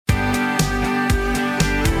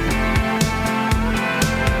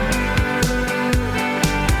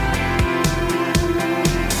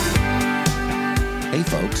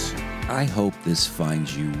I hope this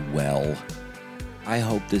finds you well. I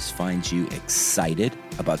hope this finds you excited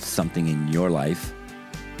about something in your life.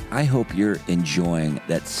 I hope you're enjoying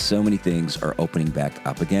that so many things are opening back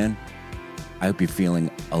up again. I hope you're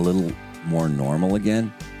feeling a little more normal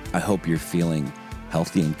again. I hope you're feeling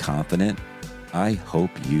healthy and confident. I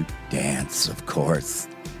hope you dance, of course.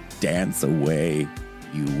 Dance away,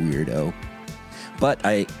 you weirdo. But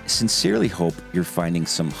I sincerely hope you're finding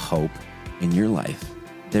some hope in your life.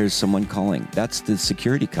 There's someone calling. That's the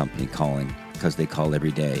security company calling, because they call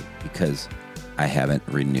every day, because I haven't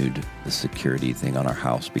renewed the security thing on our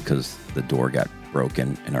house because the door got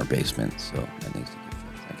broken in our basement. So that needs to get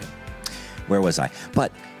fixed. Okay. Where was I?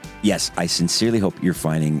 But yes, I sincerely hope you're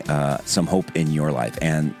finding some hope in your life.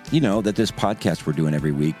 And you know that this podcast we're doing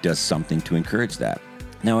every week does something to encourage that.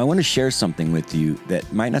 Now, I want to share something with you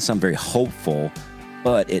that might not sound very hopeful,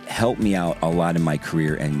 but it helped me out a lot in my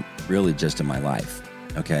career and really just in my life.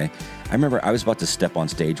 Okay. I remember I was about to step on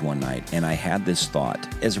stage one night and I had this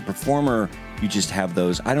thought. As a performer, you just have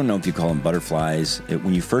those, I don't know if you call them butterflies.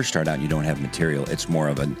 When you first start out, you don't have material. It's more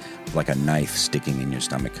of like a knife sticking in your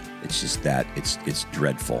stomach. It's just that it's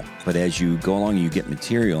dreadful. But as you go along, you get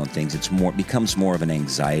material and things, becomes more of an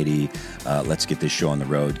anxiety. Let's get this show on the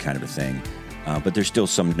road kind of a thing. But there's still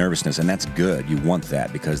some nervousness, and that's good. You want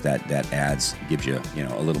that because that gives you,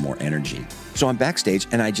 a little more energy. So I'm backstage,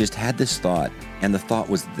 and I just had this thought, and the thought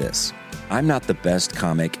was this. I'm not the best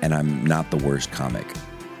comic, and I'm not the worst comic,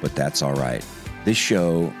 but that's all right. This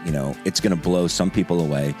show, it's going to blow some people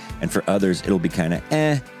away, and for others, it'll be kind of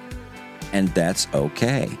and that's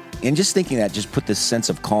okay. And just thinking that just put this sense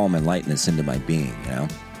of calm and lightness into my being,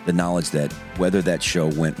 the knowledge that whether that show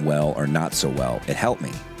went well or not so well, it helped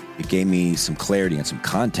me. It gave me some clarity and some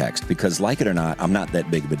context because, like it or not, I'm not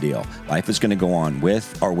that big of a deal. Life is going to go on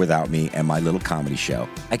with or without me and my little comedy show.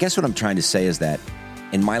 I guess what I'm trying to say is that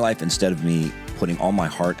in my life, instead of me putting all my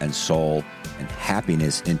heart and soul and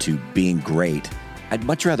happiness into being great, I'd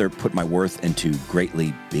much rather put my worth into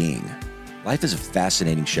greatly being. Life is a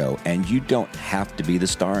fascinating show, and you don't have to be the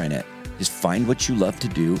star in it. Just find what you love to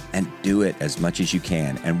do and do it as much as you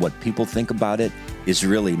can. And what people think about it is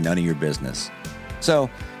really none of your business. So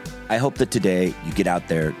I hope that today you get out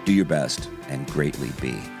there, do your best, and greatly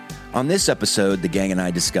be. On this episode, the gang and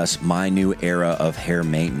I discuss my new era of hair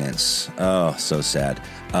maintenance. Oh, so sad.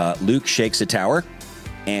 Luke shakes a tower,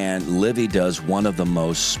 and Livy does one of the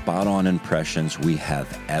most spot-on impressions we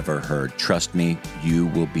have ever heard. Trust me, you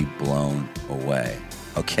will be blown away.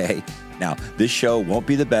 Okay? Now, this show won't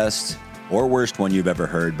be the best or worst one you've ever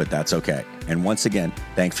heard, but that's okay. And once again,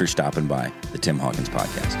 thanks for stopping by the Tim Hawkins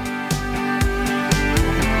Podcast.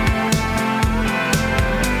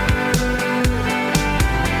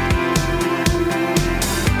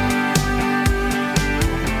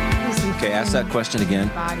 Okay, ask that question again.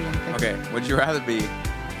 Body and thick. Okay, would you rather be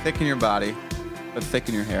thick in your body but thick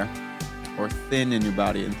in your hair, or thin in your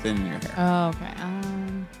body and thin in your hair? Oh,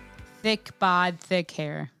 okay. Thick bod, thick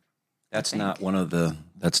hair. That's not one of the.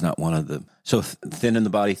 So thin in the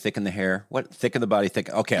body, thick in the hair. What? Thick in the body, thick.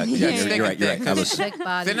 Okay, yeah, you're right. I was Thick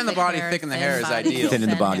body, Thin in the body, thick in the hair is body, ideal. thin in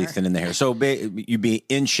the body, thin in the hair. So you'd be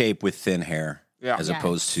in shape with thin hair, as Yes.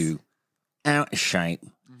 opposed to out shape,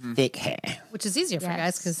 thick hair. Which is easier for Yes.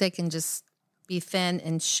 guys because they can just be thin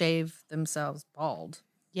and shave themselves bald.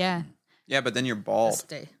 Yeah. Yeah, but then you're bald.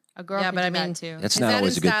 Stay. A girl Yeah, could but do I mean- that too. That's Is not that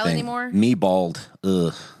always in a good style thing. anymore? Me bald.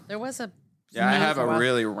 Ugh. There was a. Yeah, I have for a while.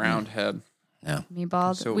 really round head. Yeah. Me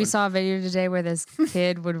bald. So We when- saw a video today where this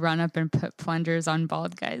kid would run up and put plungers on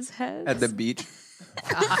bald guys' heads. At the beach.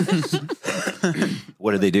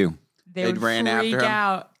 What did they do? They They'd would ran after freak him.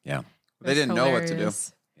 out. Yeah. They didn't know what to do.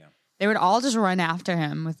 Hilarious. They would all just run after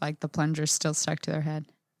him with like the plungers still stuck to their head.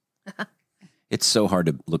 It's so hard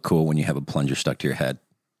to look cool when you have a plunger stuck to your head.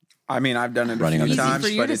 I mean, I've done it a Running few on the beach. times, Easy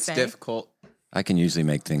for you but to it's say. difficult. I can usually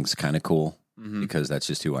make things kind of cool because that's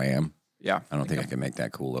just who I am. Yeah. I don't think I can make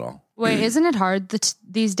that cool at all. Wait, isn't it hard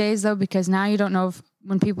these days though? Because now you don't know if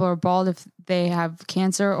when people are bald if they have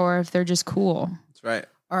cancer or if they're just cool. That's right.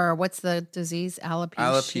 Or what's the disease? Alopecia.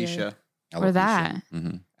 Alopecia. Or that.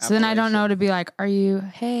 Mm-hmm. So then I don't know to be like, are you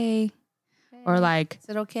hey? Or like, Is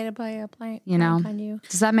it okay to buy a plant? You know. On you?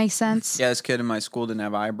 does that make sense? Yeah, this kid in my school didn't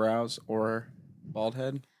have eyebrows or bald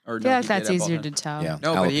head. Or I feel no, like he that's did have bald easier head. to tell. Yeah.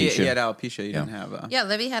 No, but he Alopecia. had alopecia. He Yeah. didn't have Yeah,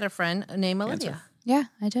 Livy had a friend named Olivia. Yeah,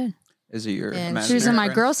 I did. Is it your And She was in imaginary my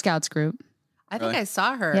friend? Girl Scouts group. I think Really? I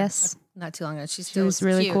saw her. Yes. Not too long ago. She She still was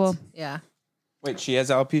really cute. cool. Yeah. Wait, she has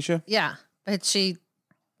alopecia? Yeah. But she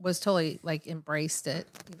was totally like embraced it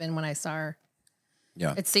even when I saw her.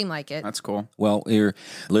 Yeah. It seemed like it. That's cool. Well,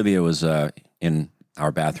 Olivia was in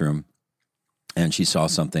our bathroom, and she saw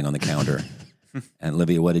something on the counter, And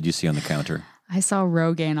Olivia, what did you see on the counter? I saw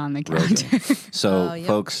Rogaine on the counter. So, Oh, yep.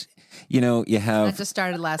 folks, you That have just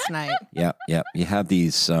started last night, yeah, you have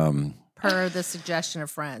these per the suggestion of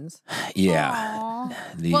friends. these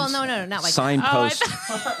Well, no, not like signposts.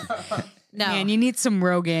 no. Man, you need some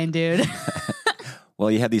Rogaine, dude. Well,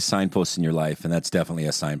 you have these signposts in your life, and that's definitely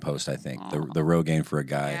a signpost. I think the Rogaine for a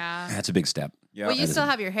guy. Yeah. That's a big step. Yeah. Well, you still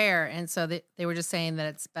have your hair, and so they were just saying that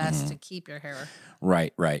it's best to keep your hair.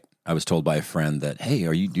 Right. I was told by a friend that, hey,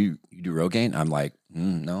 you do Rogaine? I'm like,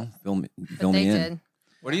 no, fill me But they in. did.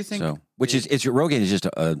 What do you think? So, which is it's Rogaine is just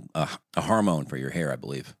a hormone for your hair, I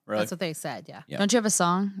believe. Really? That's what they said. Yeah. Yeah. Don't you have a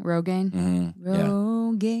song, Rogaine? Mm-hmm. Yeah.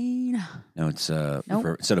 Rogaine. No, it's Nope.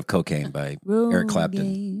 instead of cocaine by Eric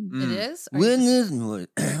Clapton. Rogaine. It is. Or you just-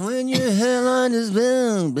 When your hairline is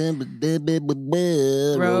Rogaine.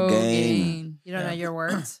 Rogaine. you don't know your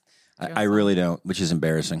words. I really don't, which is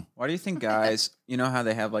embarrassing. Why do you think guys, you know how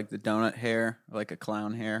they have like the donut hair, or like a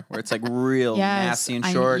clown hair, where it's like real Yes, nasty and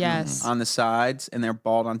I- short yes. on the sides and they're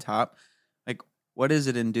bald on top? Like, what is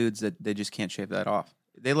it in dudes that they just can't shave that off?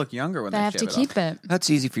 They look younger when They they have shave to keep it. That's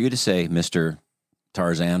easy for you to say, Mr.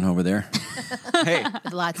 Tarzan over there. off. Hey,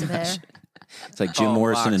 With lots of hair. It's like Jim Oh,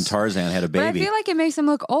 Morrison and locks. Tarzan had a But I baby. feel like it makes them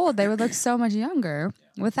look old. They would look so much younger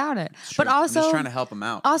without it. But I'm also, just trying to help them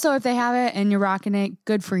out. also, if they have it and you're rocking it,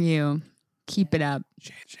 good for you. Keep it up.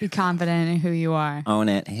 Be confident in who you are. Own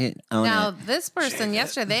it. Own Now, it. this person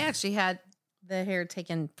yesterday, they actually had the hair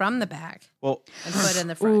taken from the back Well, and put in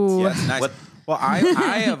the front. Ooh. yeah, it's nice. Well, I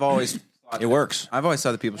have always It works. I've always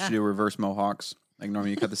thought that people should do reverse mohawks. Like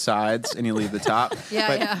normally you cut the sides and you leave the top. Yeah,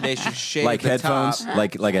 but yeah. they should shave Like the headphones, top.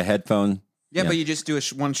 like a headphone. Yeah, Yeah. but you just do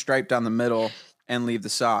one stripe down the middle and leave the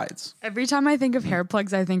sides. Every time I think of hair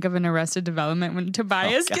plugs, I think of an Arrested Development when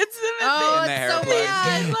Tobias gets them in Oh, In the it's hair so plug.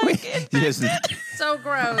 bad. Like, He has the, So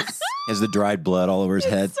gross. has the dried blood all over his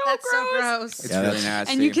head. so That's so gross. gross. It's Yeah, really that's-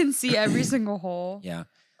 nasty. And you can see every single hole. Yeah.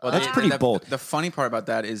 Well, That's pretty bold. The funny part about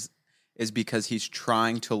that is because he's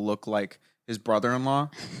trying to look like his brother-in-law,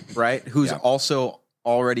 right? Who's Yeah. also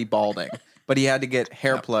already balding, but he had to get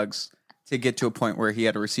hair plugs to get to a point where he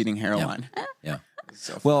had a receding hairline. Yeah.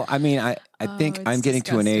 So Well, I mean, I think it's I'm getting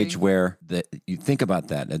to an age disgusting. where you think about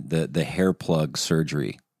that the hair plug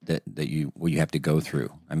surgery that you have to go through.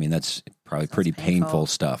 I mean, that's probably pretty painful painful.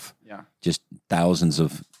 stuff. yeah. Just thousands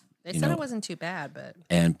of They you said know. it wasn't too bad, but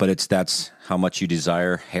but that's how much you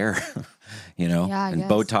desire hair, you know. Yeah, I and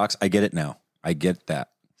guess. Botox, I get it now. I get that.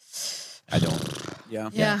 I don't. Yeah.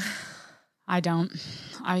 yeah, I don't.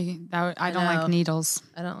 I don't know. like needles.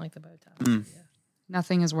 I don't like the Botox. Mm. Yeah.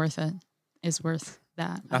 Nothing is worth it. Is worth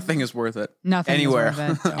that. Nothing is worth it. Nothing Anywhere. is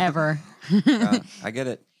worth it ever. I get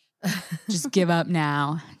it. Just give up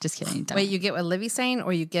now. Just kidding. Don't. Wait, you get what Livy's saying,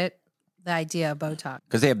 or you get the idea of Botox?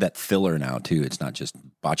 Because they have that filler now too. It's not just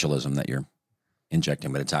botulism that you're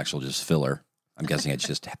injecting, but it's actual just filler. I'm guessing it's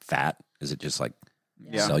just fat. Is it just like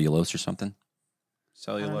Yeah. cellulose or something?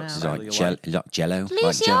 Cellulose. Is it like Cellulite. jello?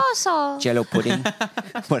 Like jello pudding?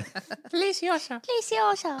 What?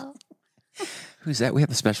 Who's that? We have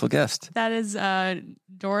a special guest. That is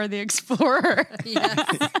Dora the Explorer. Yes.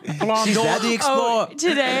 She's that the Oh,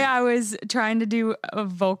 today I was trying to do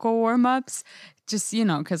vocal warm ups. Just,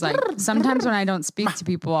 because like sometimes when I don't speak to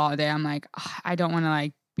people all day, I'm like, "Ugh, I don't want to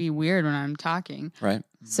like be weird when I'm talking. Right.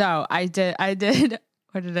 So I did,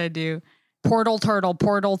 what did I do? Portal turtle,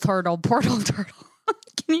 portal turtle, portal turtle.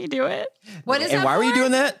 Can you do it? What is And that why were you for?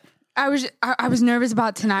 doing that? I was nervous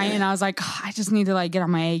about tonight and I was like, "Ugh, I just need to like get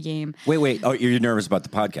on my A game. Wait. Oh, you're nervous about the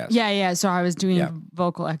podcast? Yeah. So I was doing Yeah.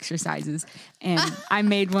 vocal exercises and I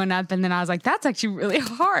made one up and then I was like, that's actually really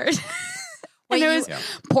hard. Wait, and it you-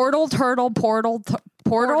 was portal turtle, portal turtle.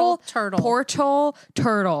 portal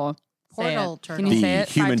turtle. Say Portal it. turtle. Can you The say it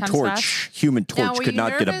Human 5 times Torch. fast? Human Now, Torch were could you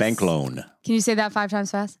not get a nervous? bank loan. Can you say that 5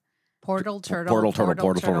 times fast? Portal turtle. Portal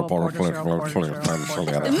turtle.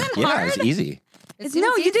 Yeah, it's easy.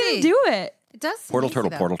 No, you didn't do it. It does. seem Portal easy, turtle.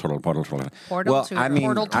 though. Portal Well, turtle. I mean,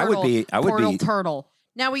 Portal I turtle. would be. Portal turtle.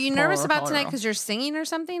 Now, were you nervous about tonight Portal. because you're singing or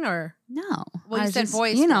something, or No. Well, you I said just,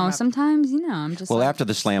 voice You know, warm-up. sometimes, I'm just Well, like, after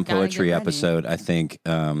the slam gotta poetry get ready. episode, I think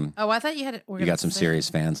oh, I thought you had it. you got some serious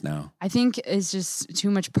fans now. I think it's just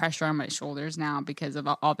too much pressure on my shoulders now because of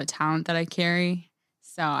all the talent that I carry.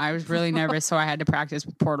 So I was really nervous, so I had to practice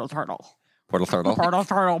with portal turtle. Portal turtle. Portal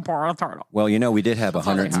turtle, portal turtle. Well, we did have That's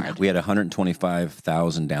really 100. hard. We had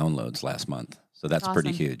 125,000 downloads last month, so that's pretty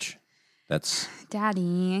awesome. huge. That's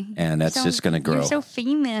Daddy. and that's so- just going to grow. You're so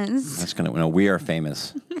famous. That's going to. No, we are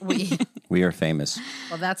famous. We are famous.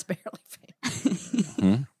 Well, that's barely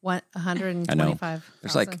famous. 125.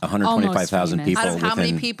 There's like Almost 125,000 famous. people Out of how many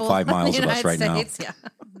within people 5 in miles the of us United right States? Yeah.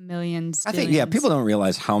 millions. I think, billions. people don't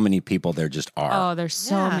realize how many people there just are. Oh, there's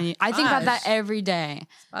so Yeah. many. I think about that Gosh. every day.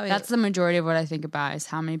 Probably- That's the majority of what I think about is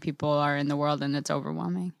how many people are in the world, and it's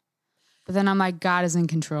overwhelming. But then I'm like, God is in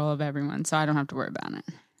control of everyone, so I don't have to worry about it.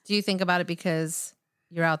 Do you think about it because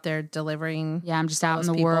you're out there delivering? Yeah, I'm just out in Those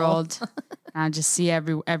the people. world. And I just see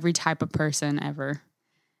every type of person ever.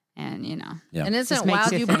 And, Yeah. And isn't Just it makes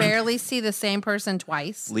wild? you You think. barely see the same person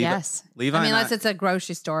twice. yes. Levi I mean, and unless it's a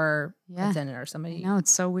grocery store Yeah. attendant or somebody you No,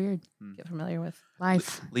 it's so weird. get familiar with.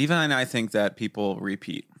 Life. Levi and I think that people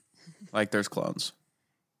repeat, like there's clones.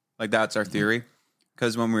 Like that's our theory.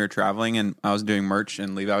 Because when we were traveling and I was doing merch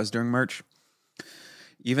and Levi was doing merch,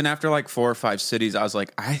 even after like 4 or 5 cities, I was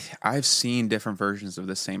like, I've seen different versions of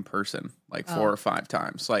the same person like 4 or 5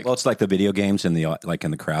 times. Like, Well, it's like the video games and the like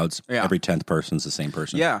in the crowds. Yeah. Every 10th person's the same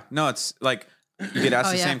person. yeah, no, it's like you get asked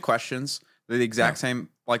Oh, the yeah. same questions, the exact same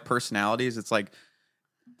like personalities. It's like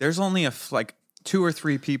there's only like 2 or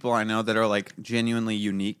 3 people I know that are like genuinely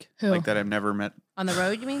unique, Who? like that I've never met. On the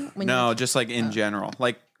road, you mean? When No, you- just like in general,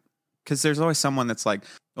 like because there's always someone that's like,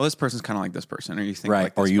 well, this person's kind of like this person, or you think Right.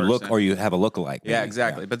 like Or this you person. look, or you have a lookalike. yeah, maybe.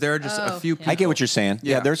 exactly. But there are just a Oh, few. yeah. People. I get what you're saying.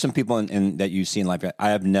 Yeah, Yeah. there's some people in that you see in life. I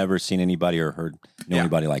have never seen anybody or know Yeah.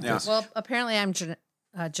 anybody like Yeah. this. Well, apparently I'm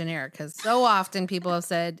generic because so often people have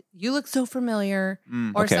said, you look so familiar.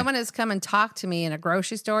 Or Okay. someone has come and talked to me in a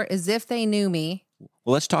grocery store as if they knew me.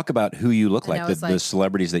 Well, let's talk about who you look And I like. was The like-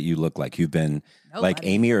 celebrities that you look like. You've been like Nobody.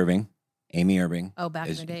 Amy Irving. Amy Irving. Oh, back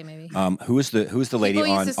in is- the day, maybe. Who is the lady People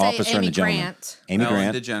used on to say Officer and Amy the Gentleman? Grant. Amy Ellen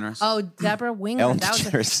Grant. DeGeneres. Oh, Deborah Winger. Ellen That was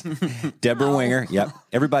DeGeneres. Deborah Oh. Winger. Yep.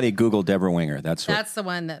 Everybody Google Deborah Winger. That's what. That's the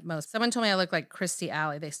one that most. Someone told me I look like Kirstie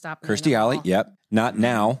Alley. They stopped me. in Kirstie the Alley. mall. Yep. Not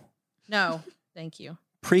now. No, thank you.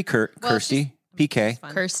 Pre-Kirstie. Well, she's- PK. It's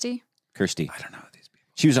fun. Kirsty. Kirstie. I don't know these people.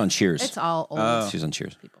 She was on Cheers. It's all old Oh. She was on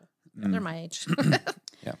Cheers. people. They're my age.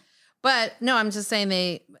 Yeah. But no, I'm just saying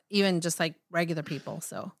they even just like regular people.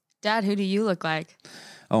 So Dad, who do you look like?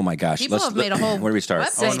 Oh my gosh. People have made a whole Where do we start? website.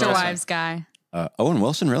 Sister Wilson. Wives guy. Owen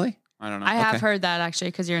Wilson, really? I don't know. I have Okay. heard that actually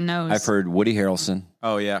because your nose. I've heard Woody Harrelson.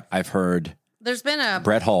 oh yeah. I've heard there's been a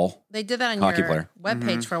Brett Hull. they did that on Hockey your player.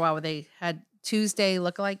 webpage for a while where they had Tuesday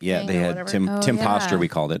lookalike. Yeah, thing they or had whatever. Tim Oh, Foster, yeah. we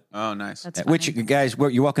called it. Oh nice. That's Which, funny. guys,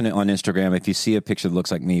 you're welcome to on Instagram. If you see a picture that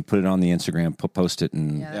looks like me, put it on the Instagram, post it,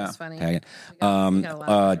 and Yeah, that's funny. tag it. We got a lot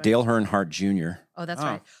of it. Dale Earnhardt Jr., Oh, that's Oh.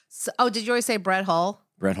 right. So, did you always say Brett Hull?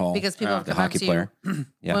 Brett Hall, Because people have the come up hockey to player. you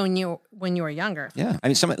Yeah. when you were younger. Yeah, I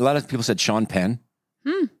mean, a lot of people said Sean Penn,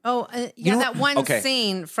 Oh, yeah, know that one okay.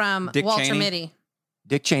 scene from Dick Walter Cheney? Mitty.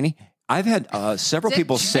 Dick Cheney. I've had several Dick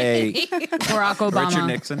people say Cheney. Barack Obama. Richard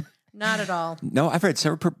Nixon. Not at all. no. I've heard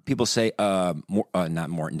several people say not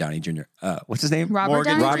Morton Downey Jr. What's his name? Robert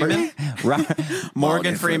Morgan Downey Freeman? Robert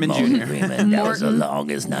Morgan Freeman Jr. That was the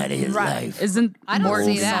longest night of his life. Isn't I don't Morton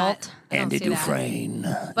see that. Salt? I don't Andy see that. Dufresne.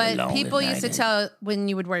 the But longest people used to night. tell when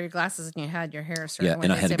you would wear your glasses and you had your hair a certain Yeah, way.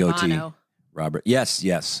 and I they'd had a say goatee. Bono. Robert.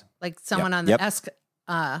 Yes. Like someone on the Yep.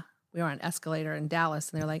 we were on an escalator in Dallas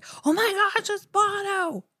and they're like, "Oh my gosh, it's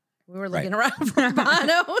Bono." We were looking around for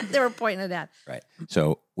Bono. They were pointing at that. Right.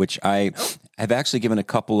 So, which I have actually given a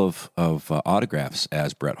couple of autographs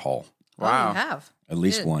as Brett Hall. Oh, Wow. you have. At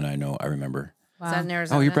least Good. one I remember. Is that in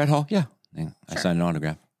Arizona? Oh, you're Brett Hall? Yeah. I signed an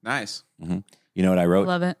autograph. Nice. You know what I wrote?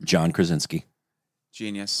 Love it. John Krasinski.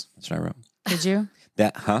 Genius. That's what I wrote. Did you?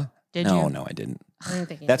 That, huh? Did no, you? No, I didn't. I didn't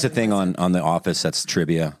think you That's a knew. thing on The Office. That's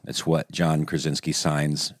trivia. It's what John Krasinski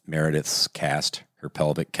signs Meredith's cast, her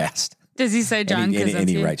pelvic cast. Does he say John and he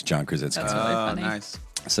Krasinski? writes John Krasinski. That's really Oh, funny. nice.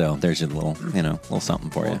 So there's a little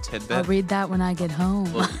something for you. Little tidbit. I'll read that when I get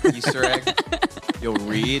home. Little Easter egg. You'll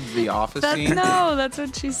read the Office scene. No, that's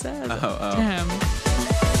what she said Oh. to him.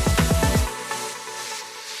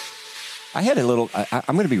 I had a little.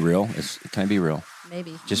 I'm going to be real. Can I be real?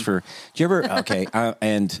 Maybe. Just for. Do you ever? Okay.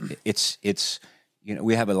 And it's.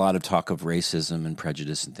 We have a lot of talk of racism and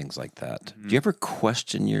prejudice and things like that. Mm-hmm. Do you ever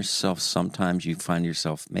question yourself? Sometimes you find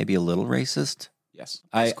yourself maybe a little racist. Yes.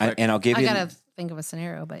 And I'll give I you. gotta think of a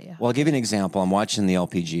scenario, but yeah. Well, I'll give you an example. I'm watching the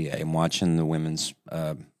LPGA. I'm watching the women's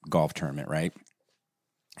golf tournament, right?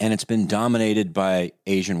 And it's been dominated by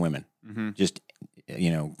Asian women. Mhm. Just,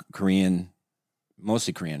 Korean,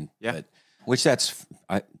 mostly Korean. Yeah. But, which that's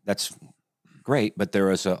great. But there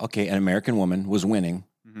was an American woman was winning,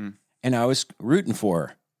 Mhm. and I was rooting for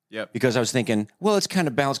her. Yep. Because I was thinking, well, it's kind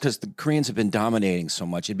of balanced because the Koreans have been dominating so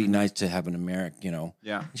much. It'd be nice to have an American,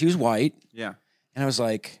 Yeah. She was white. Yeah. And I was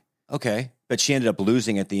like, okay. But she ended up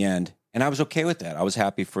losing at the end. And I was okay with that. I was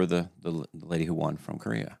happy for the lady who won from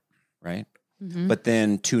Korea, right? Mhm. But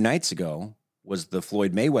then 2 nights ago was the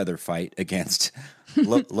Floyd Mayweather fight against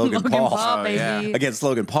Logan Paul. Paul, baby. yeah. Against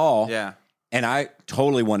Logan Paul. Yeah. And I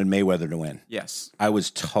totally wanted Mayweather to win. Yes. I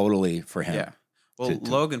was totally for him. Yeah. Well,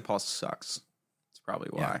 Logan Paul sucks. That's probably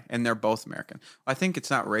why. Yeah. And they're both American. I think it's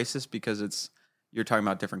not racist because you're talking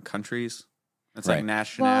about different countries. It's Right. like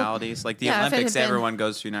nationalities. Like the Yeah, if it had Olympics, been- everyone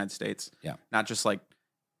goes to the United States. Yeah. Not just like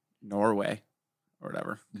Norway or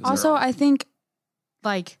whatever. 'Cause Also, they're all- I think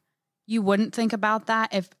like you wouldn't think about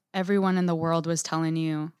that if everyone in the world was telling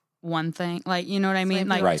you one thing. Like, you know what I mean?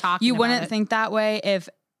 Like, Right. you wouldn't think that way if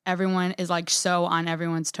everyone is like so on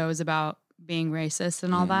everyone's toes about being racist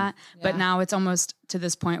and all Mhm. that. But now it's almost to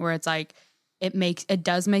this point where it's like it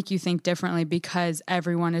does make you think differently because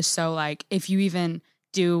everyone is so like, if you even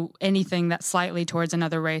do anything that's slightly towards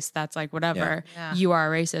another race, that's like whatever, Yeah. you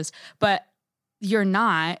are a racist. But you're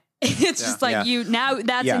not. It's just like Yeah. you now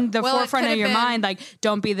that's Yeah. in the Well, it forefront of could've your been- mind. Like,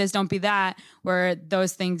 don't be this, don't be that, where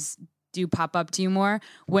those things do pop up to you more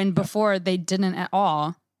when before they didn't at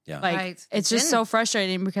all. Yeah. Like, Right. it's just Didn't. so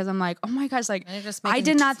frustrating because I'm like, oh my gosh, like And you're just I making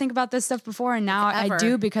did not think about this stuff before, and now I Ever.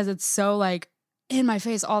 do because it's so like in my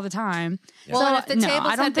face all the time. Yeah. Well, So, and if the no, tables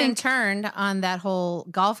I don't had been think turned on that whole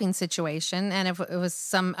golfing situation, and if it was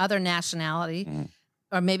some other nationality, Mm.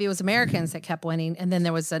 or maybe it was Americans that kept winning, and then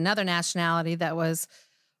there was another nationality that was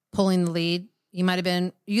pulling the lead, you might have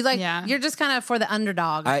been Yeah. you're just kind of for the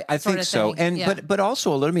underdog. I sort think of so. thing. And Yeah. but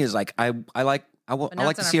also a little of me is like I like now to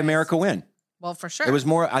it's in see our America win. well, for sure. It was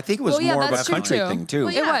more. I think it was Well, yeah, more of a that's true, country too. thing too.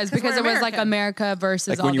 Well, yeah, it was 'cause because we're it was like American. America versus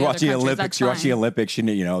Like all when you the watch other the countries, Olympics, that's you watch the fine. Olympics,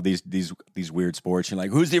 you know these weird sports. You're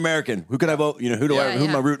like, who's the American? Who could I vote? You know, who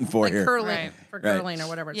am I rooting for like here? curling Right. for Right. curling or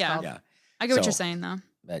whatever it's Yeah. called. Yeah. I get what So- you're saying though.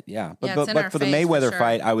 But yeah, Yeah, it's in our for the face, for Mayweather sure.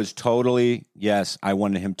 fight, I was totally yes. I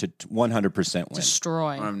wanted him to 100% win.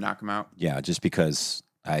 Destroy. I want to knock him out. Yeah, just because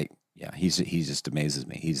he just amazes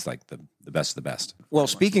me. He's like the best of the best. Well,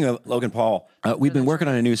 speaking of Logan Paul, we've been working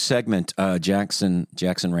on a new segment, Jackson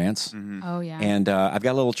Rants, Oh yeah. and I've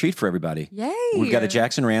got a little treat for everybody. Yay. We've got a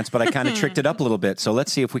Jackson Rants, but I kind of tricked it up a little bit. So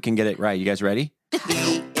let's see if we can get it right. You guys ready?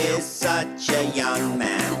 He is such a young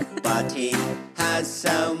man, but he has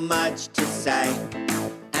so much to say.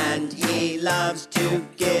 And he loves to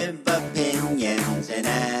give opinions in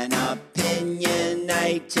an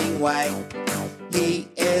opinionating way. He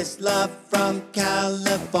is loved from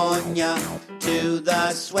California to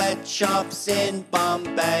the sweatshops in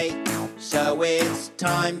Bombay. So it's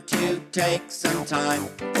time to take some time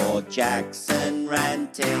for Jackson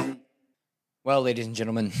ranting. Well, ladies and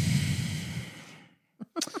gentlemen,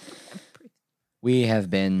 we have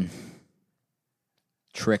been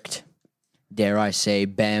tricked, dare I say,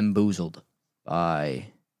 bamboozled by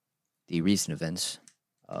the recent events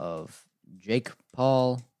of Jake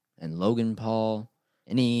Paul and Logan Paul.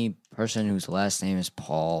 Any person whose last name is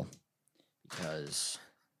Paul, because,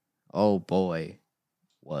 oh boy,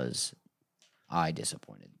 was I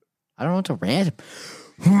disappointed. I don't know what to rant.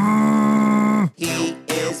 He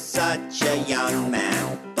is such a young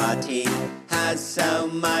man, but he has so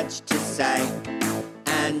much to say.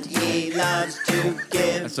 And he loves to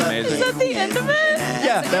give That's amazing. Is that the end of it?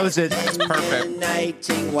 Yeah, that was it. It's perfect.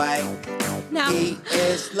 Opinionating way. Now, He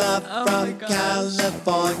is loved from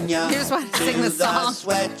California. Here's why I to sing the song.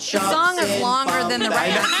 sweatshops The song is in longer than the Bombay.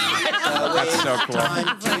 rant. That's so cool.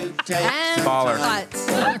 Time to take And Baller. what?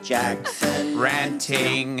 for Jackson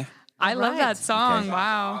Ranting. I love Right. that song. Okay.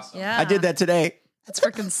 Wow. Yeah. I did that today. That's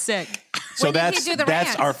freaking sick. So When did he that's do the that's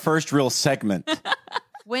rant? our first real segment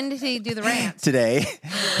When did he do the rant? today.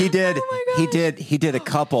 He did Oh he did a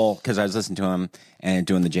couple because I was listening to him and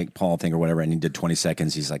doing the Jake Paul thing or whatever, and he did 20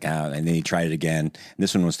 seconds. He's like, and then he tried it again. And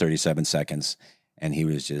this one was 37 seconds, and he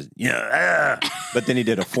was just But then he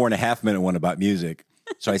did a 4.5 minute one about music.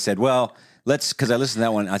 So I said, well, because I listened to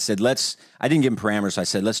that one. I said, I didn't give him parameters. So I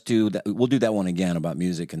said, let's do that. We'll do that one again about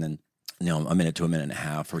music, and then. A minute to a minute and a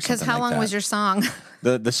half or something Because how like long that. was your song?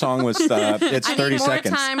 The song was it's I 30 need more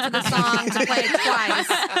seconds. time for the song to play it twice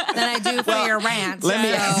than I do for your rant. Let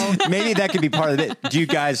me so- maybe that could be part of it. Do you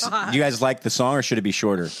guys like the song or should it be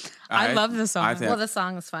shorter? I love the song. I think, Well, the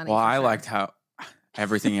song is funny. well, for I sure. liked how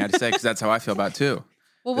everything he had to say because that's how I feel about it too.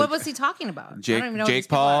 Well, what was he talking about? I don't even know who these Jake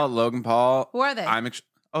people Paul, are. Logan Paul. Who are they?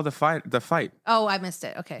 The fight. Oh, I missed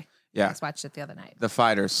it. Okay. I Yeah, just watched it the other night. the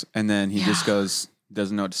fighters, and then he just goes,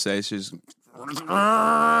 doesn't know what to say. So he's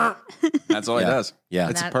that's all he Yeah. does. Yeah.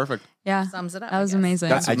 It's That- perfect. Yeah. Sums it up. That I was guess. amazing.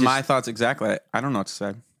 That's I just- my thoughts exactly. I don't know what to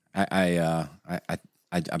say. I'm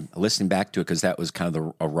listening back to it because that was kind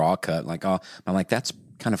of a raw cut. Like, I'm like, that's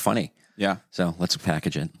kind of funny. Yeah, So let's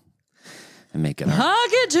package it and make it our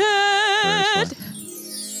Package it. first one.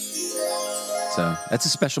 So that's a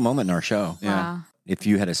special moment in our show. yeah. Wow. If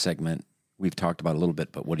you had a segment, we've talked about it a little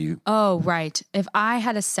bit, but what do you? Oh, right. If I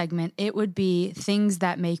had a segment, it would be things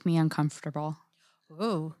that make me uncomfortable.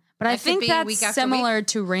 Ooh. But I That could think be that's week after similar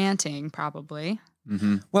to ranting, probably.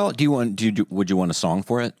 Well, would you want a song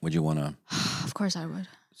for it? Would you want Of course I would.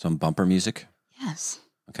 some bumper music? Yes.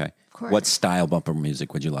 Okay. Of course. What style bumper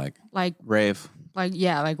music would you like? Like Rave,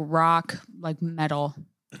 like rock, like metal,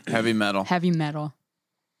 heavy metal, heavy metal.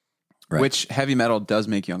 Right. which heavy metal does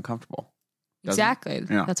make you uncomfortable. Doesn't it? Exactly.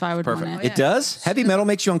 Yeah, That's why I would perfect. want Oh, it. It does? Heavy metal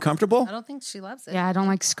makes you uncomfortable? I don't think she loves it. Yeah, I don't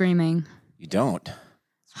like screaming. You don't.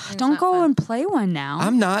 It's Don't not go fun. and play one now.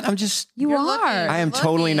 I'm not. I'm just you You're are. looking. I am Lucky.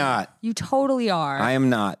 totally not. You totally are. I am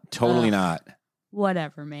not. Totally Ugh. not.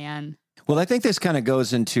 Whatever, man. Well, I think this kind of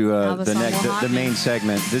goes into Now the the song next will haunt the me. main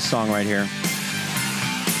segment. This song right here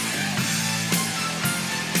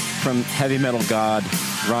from heavy metal god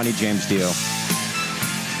Ronnie James Dio.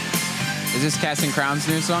 Is this Casting Crown's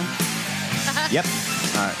new song? Yep.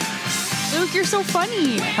 All right. Luke, you're so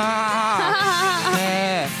funny.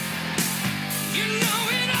 Yeah.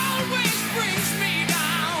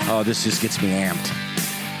 Oh, this just gets me amped.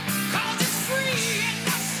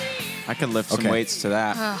 I could lift some Okay. weights to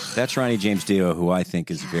that. That's Ronnie James Dio, who I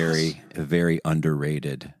think is a very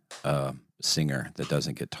underrated singer that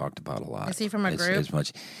doesn't get talked about a lot. Is he from a group? As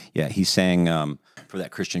much. Yeah, he sang for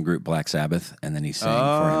that Christian group Black Sabbath, and then he sang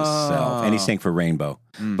for himself, and he sang for Rainbow.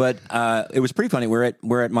 But it was pretty funny. We're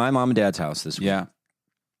at my mom and dad's house this week. Yeah.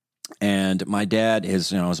 And my dad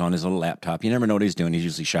is on his little laptop. You never know what he's doing. He's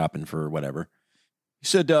usually shopping for whatever. He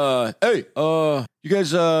said, "Hey, you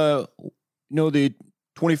guys know the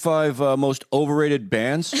 25 most overrated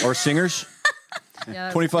bands or singers?" Yeah,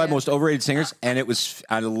 that's 25 good. most overrated singers, and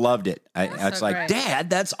I loved it. I was so like, great. Dad,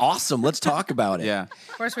 that's awesome. Let's talk about it. Yeah.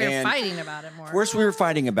 Of course, we were And- fighting about it more. First, we were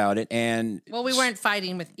fighting about it, and Well, we weren't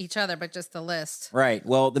fighting with each other, but just the list. right.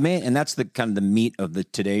 Well, and that's the kind of the meat of the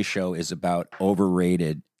Today Show is about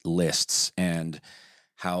overrated lists and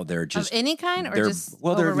how they're just Of any kind, or they're just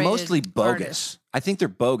they're overrated mostly bogus. artists? I think they're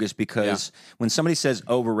bogus because when somebody says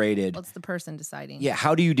overrated, What's the person deciding? yeah,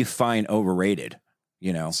 how do you define overrated?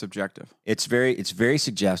 You know, Subjective. it's very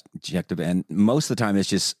subjective, and most of the time it's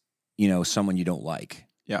just someone you don't like.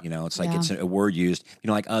 Yeah. It's like Yeah. it's a word used. You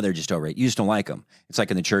know, like they're just overrated. You just don't like them. It's like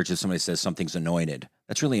in the church if somebody says something's anointed.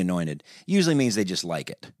 That's really anointed. Usually means they just like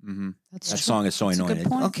it. Mm-hmm. That's That true. song is so That's a good anointed.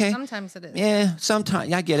 point. Okay, Sometimes it is. yeah,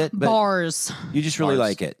 sometimes I get it, but Bars. you just really Bars.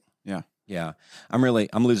 like it. Yeah. Yeah, I'm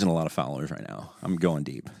losing a lot of followers right now. I'm going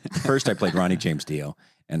deep. First, I played Ronnie James Dio,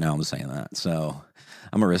 and now I'm saying that. So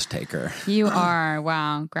I'm a risk taker. You are.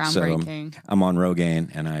 Wow. So Groundbreaking. I'm on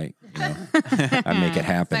Rogaine, and I make it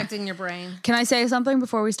happen. Affecting your brain. Can I say something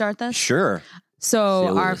before we start this? Sure. So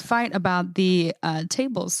Silly. our fight about the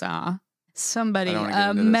table saw. Somebody I don't wanna get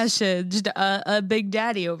into this. messaged a Big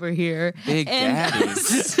Daddy over here Big and Daddy.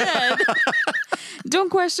 said, "Don't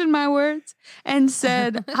question my words," and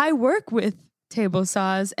said, "I work with table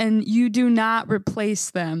saws, and you do not replace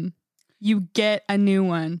them. You get a new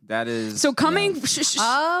one." That is. So coming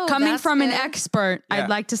Oh, coming that's from an good. expert, Yeah. I'd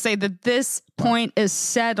like to say that this point is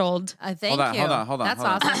settled. Thank Hold on, you. hold on, hold on, That's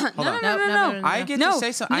hold on. awesome. Hold on. No. I get No, to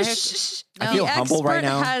say something. no, I have shh. I feel the humble right expert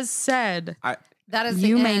now. has said That is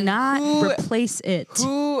you the may end. not Who- replace it.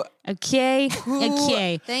 who? Okay.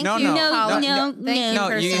 Okay. Thank No, you. no, Colin. no, Thank you, No,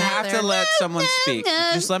 person you out have there. to let someone speak.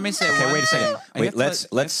 Just let me say. Okay, one wait a thing. second. I Wait, have to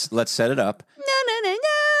let's set it up. No.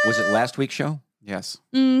 Was it last week's show? Yes.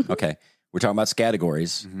 Okay. We're talking about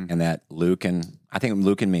categories, and that Luke and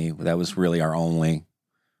me, that was really our only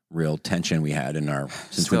real tension we had in our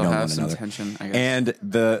since Still we know have one some another. tension. I guess. And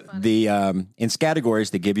the in categories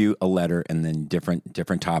they give you a letter and then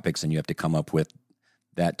different topics, and you have to come up with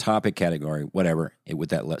that topic category, whatever,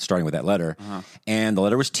 starting with that letter. And the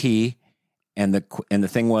letter was T, and the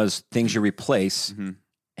thing was things you replace.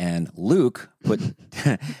 And Luke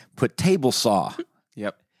put table saw.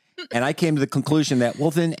 Yep. And I came to the conclusion that,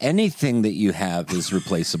 well, then anything that you have is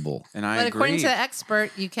replaceable. And I But agree. according to the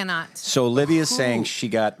expert, you cannot. So Olivia's saying she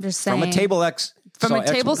got They're from a saying-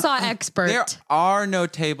 table saw expert. There are no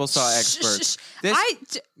table saw experts. This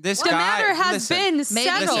this the guy. matter has listen, been Maybe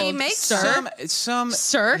settled, he makes sir. some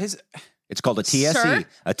Sir? It's called a TSE. Sir?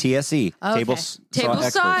 A TSE. Okay. Table Table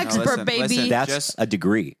saw expert. expert, listen, baby. listen. That's Just- a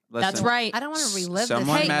degree. That's listen. right. I don't want to relive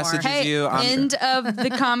Someone this messages anymore. Hey, you. I'm- end of the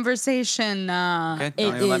conversation. Okay, It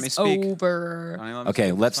don't even let me is speak. over. Don't even let me Okay,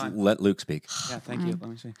 speak. let's Fine. let Luke speak. Yeah, thank you. Let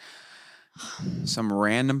me see. Some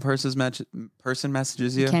random person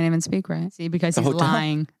messages you. Can't even speak right. See, because he's hotel?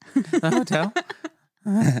 lying. The hotel.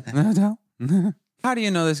 The hotel. How do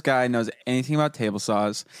you know this guy knows anything about table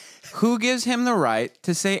saws? Who gives him the right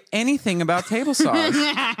to say anything about table saws?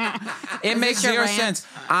 It makes your zero rant? sense.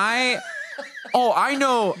 I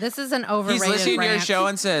know. This is an He's overrated listening to your rant. show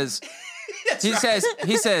and says,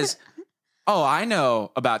 he says, Oh, I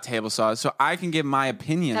know about table saws, so I can give my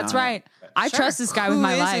opinion. That's on it. right. I trust this guy with Who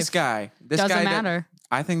my is life. this guy? This Doesn't guy matter.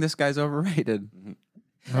 I think this guy's overrated.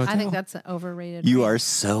 I think that's an overrated. You rate. are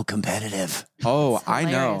so competitive. Oh, I know.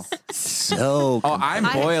 Hilarious. So Oh, I'm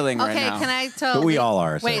boiling right Okay, now. can I tell? But we Luke- all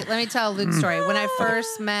are, so. Wait, let me tell Luke's story. When I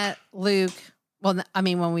first met Luke, well, I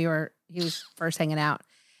mean, when he was first hanging out,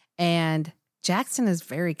 and Jackson is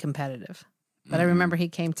very competitive. But I remember he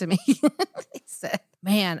came to me. He said,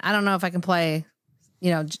 "Man, I don't know if I can play,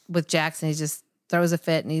 with Jackson. He just throws a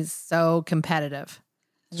fit, and he's so competitive."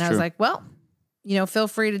 And I was true. like, "Well, feel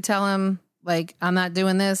free to tell him like I'm not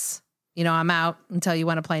doing this. I'm out until you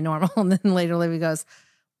want to play normal." And then later, Libby goes,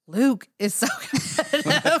 "Luke is so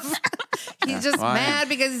competitive. He's just Why? mad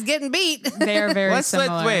because he's getting beat." They are very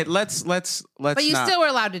similar. Let's But you not- still were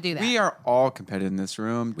allowed to do that. We are all competitive in this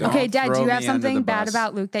room. Don't Okay, Dad, do throw you have me under something the bad bus.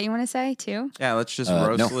 about Luke that you want to say too? Yeah, let's just No.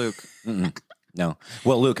 roast Luke. Mm-mm. No.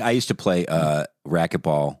 Well, Luke, I used to play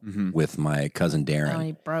racquetball with my cousin Darren, Oh,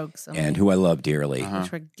 he broke some. and who I love dearly. Uh-huh.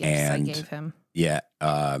 which were gifts And- I gave him. Yeah.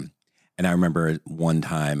 And I remember one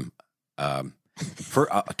time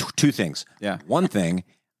for two things. Yeah. One thing,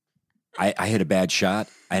 I hit a bad shot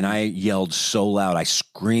and I yelled so loud, I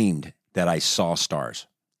screamed that I saw stars.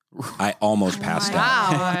 I almost passed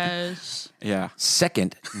out. Gosh. Yeah.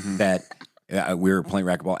 Second, that we were playing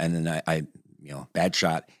racquetball and then I bad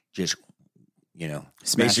shot, just,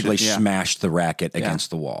 Smashed basically it, yeah. smashed the racket against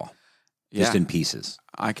the wall, just Yeah. in pieces.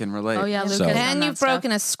 I can relate. Oh yeah, Luke. So- has done And that you've stuff.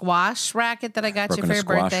 broken a squash racket that I got you Broken for a your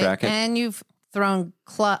squash birthday. racket. And you've thrown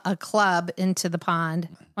a club into the pond.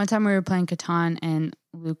 One time we were playing Catan and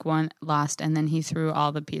Luke lost, and then he threw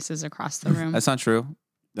all the pieces across the room. That's not true.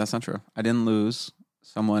 That's not true. I didn't lose.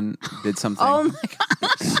 Someone did something. Oh my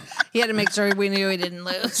gosh. He had to make sure we knew he didn't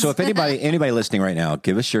lose. So if anybody listening right now,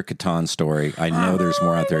 give us your Catan story. I know there's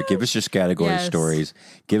more out there. Give us your category Yes. stories.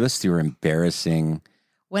 Give us your embarrassing.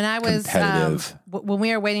 when I was competitive when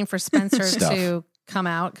we were waiting for Spencer stuff. to come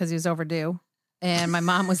out because he was overdue, and my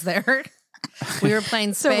mom was there. We were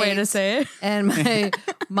playing It's a way to spades, say it. and my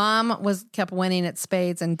mom kept winning at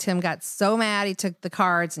spades, and Tim got so mad he took the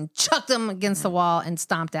cards and chucked them against the wall and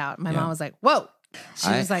stomped out. My mom was like, "Whoa!" She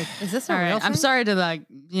was like, "Is this a All real right, thing?" I'm sorry to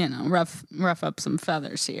rough up some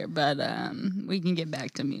feathers here, but we can get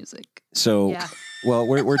back to music. So, Yeah. well,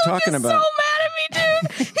 we're talking He's about. so mad at me,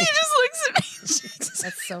 dude. He just looks at me.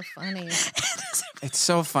 That's so funny. It's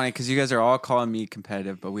so funny because you guys are all calling me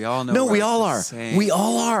competitive, but we all know. No, what we I'm all are. saying. We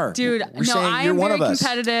all are, Dude, We're no, saying I you're am one very of us.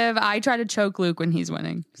 competitive. I try to choke Luke when he's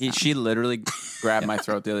winning. She literally grabbed my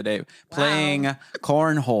throat the other day playing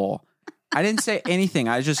cornhole. I didn't say anything.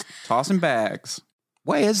 I was just tossing bags.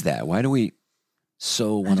 Why is that? Why do we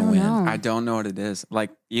so want to don't win? know. I don't know what it is.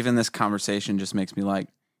 Like even this conversation just makes me like,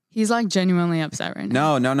 He's like genuinely upset right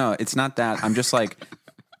now. no. It's not that. I'm just like,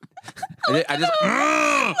 I just.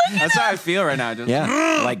 That's how I feel right now. Just,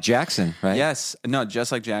 Yeah, like Jackson, right? Yes. No,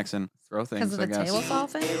 just like Jackson. Throw things. Because of the I guess. table saw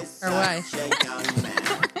thing, or why?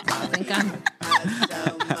 I think I'm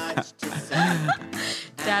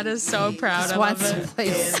Dad is so proud. just I wants love to it. play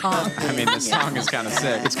a song. I mean, this song is kind of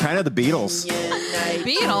sick. It's kind of the Beatles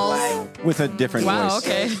Beatles. with a different Wow. voice.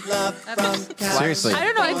 Okay. Seriously. I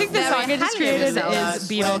don't know. I think the song I just Highly created yourself. is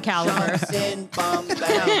Beatle caliber.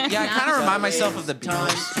 Yeah, I kind of remind myself of the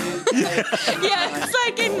Beatles. Yeah, it's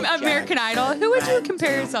like in American Idol. Who would you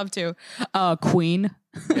compare yourself to? Queen.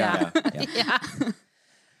 Yeah. Yeah.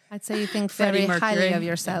 I'd say you think Freddie very highly Mercury. of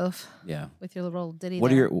yourself Yeah. with your little ditty.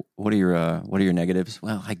 What are there. your negatives?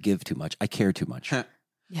 Well, I give too much. I care too much.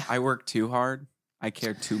 I work too hard. I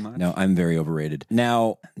care too much. No, I'm very overrated.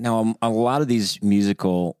 Now, a lot of these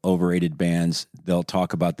musical overrated bands, they'll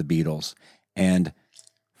talk about the Beatles. And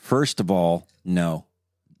first of all, no.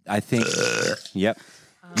 I think, yep.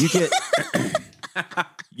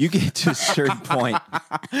 You get to a certain point.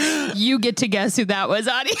 You get to guess who that was,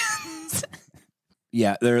 audience.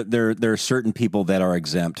 Yeah, there are certain people that are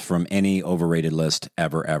exempt from any overrated list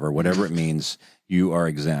ever. Whatever it means, you are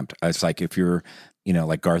exempt. It's like if you're,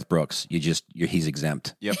 like Garth Brooks, he's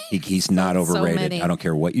exempt. Yep. He's not So overrated. many. I don't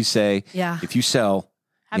care what you say. Yeah. If you sell,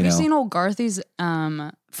 Have you you know, seen old Garthy's?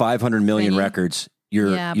 500 million Thingy? records,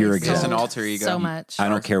 you're but you're he's Just exempt. an sold alter ego. So much. I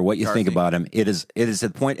don't care what you think Garthy. about him. It is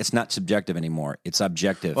at the point. It's not subjective anymore. It's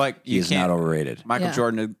objective. Like, he you is not can't- overrated. Michael Yeah.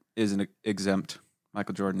 Jordan isn't exempt.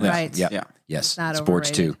 Michael Jordan is. Right. Yeah. Yeah. Yes. not Sports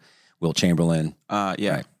overrated. too. Will Chamberlain, Yeah.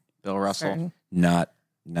 Right. Bill Russell. Certain.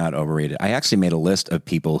 not overrated. I actually made a list of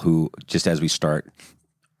people who, just as we start,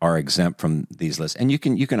 are exempt from these lists, and you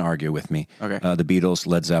can argue with me. Okay. The Beatles,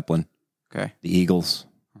 Led Zeppelin, Okay. the Eagles,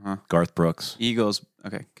 Uh-huh. Garth Brooks. Eagles.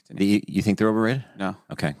 Okay, continue. You think they're overrated? No.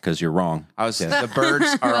 Okay, because you're wrong. The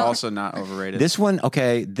birds are also not overrated. This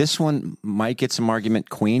one might get some argument.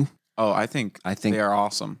 Queen. Oh, I think they are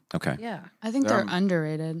awesome. Okay. Yeah. I think they're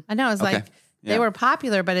underrated. I know. It's Okay. like they were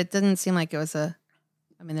popular, but it didn't seem like it was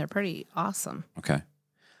they're pretty awesome. Okay.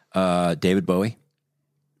 David Bowie.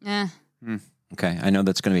 Yeah. Okay, I know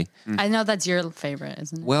that's going to be. I know that's your favorite,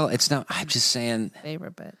 isn't it? Well, it's not. I'm just saying.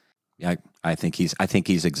 Favorite, but Yeah, I think he's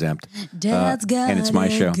exempt. Dad's got and it's my a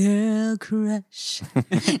show. girl crush.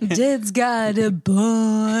 Dad's got a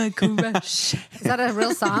boy crush. is that a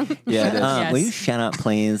real song? Yeah, it is. Yes. Will you shut up,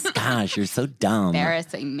 please? Gosh, you're so dumb.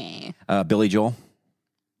 Embarrassing me. Billy Joel.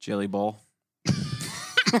 Jelly Bowl.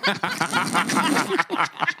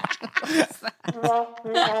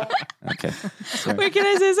 Okay. Wait, can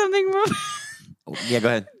I say something more? Yeah, go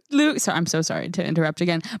ahead. Luke, sorry, I'm so sorry to interrupt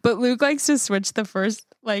again, but Luke likes to switch the first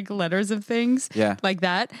letters of things, Yeah. like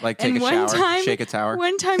that. Like take and a shower, shake a tower.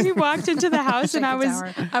 One time he walked into the house and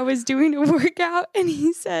Shake a I was doing a workout and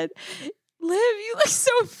he said, "Liv, you look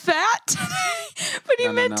so fat today," but he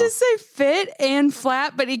meant to say fit and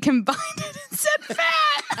flat, but he combined it and said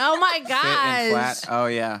fat. Oh my Fit gosh. and flat. Oh,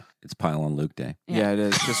 yeah. It's Pile on Luke Day. Yeah, it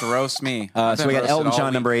is. Just roast me. So we got Elton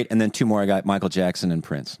John, number 8, and then 2 more. I got Michael Jackson and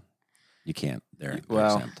Prince. You can't. They're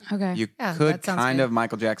Well, exempt. Okay. You Yeah, could that sounds kind good. of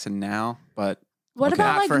Michael Jackson now, but What Okay.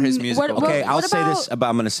 about Not for his musical. Okay, I'll what say this about- about.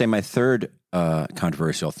 I'm going to say my third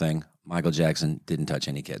controversial thing. Michael Jackson didn't touch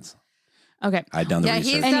any kids. Okay. I've done the Yeah,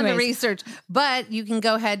 research. he's done the Anyways. research, but you can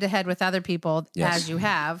go head to head with other people Yes. as you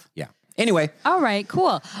have. Yeah. Anyway, All right,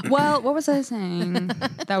 cool. Well, what was I saying?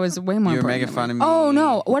 That was way more You were important making than fun of me. me. Oh,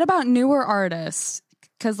 no. What about newer artists?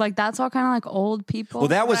 Because, that's all kind of old people. well,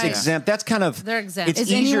 that was Right. exempt. That's kind of They're exempt. It's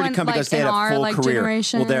Is easier to anyone, come because they in had a our, full career.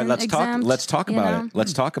 generation Well, there. Let's exempt, talk you about know? it.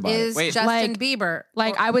 Let's talk about Is it. Wait. Justin Like- Bieber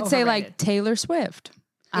I would say, overrated? Taylor Swift.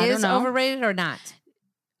 I Is don't know. overrated or not?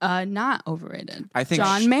 Not overrated. I think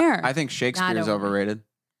John Mayer. I think Shakespeare's Not overrated.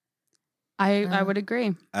 I would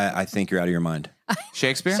agree. I think you're out of your mind.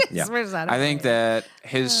 Shakespeare? Yeah. Where's that? I think that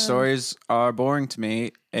his stories are boring to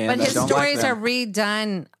me, and But I his don't stories like are them.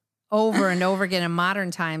 redone over and over again in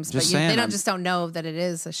modern times. Just But saying, they I'm- just don't know that it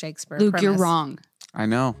is a Shakespeare. Luke, you're premise. wrong. I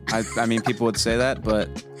know. I mean, people would say that, but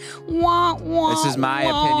Wah, wah, this is my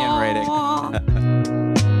opinion wah. rating.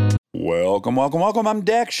 Welcome. I'm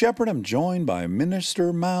Dak Shepard. I'm joined by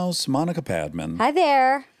Minister Mouse Monica Padman. Hi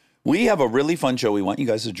there. We have a really fun show we want you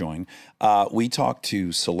guys to join. We talk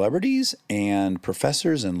to celebrities and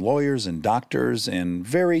professors and lawyers and doctors and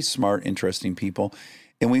very smart, interesting people.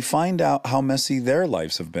 And we find out how messy their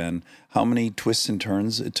lives have been, how many twists and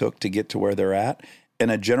turns it took to get to where they're at,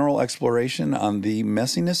 and a general exploration on the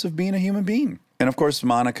messiness of being a human being. And of course,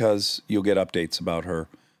 Monica's, you'll get updates about her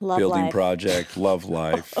Love building life. project, love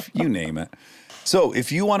life, you name it. So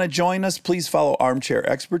if you want to join us, please follow Armchair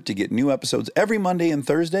Expert to get new episodes every Monday and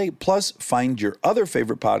Thursday. Plus, find your other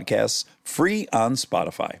favorite podcasts free on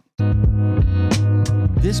Spotify.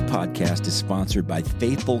 This podcast is sponsored by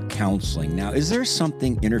Faithful Counseling. Now, is there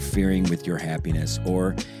something interfering with your happiness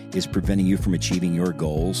or is preventing you from achieving your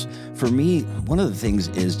goals? For me, one of the things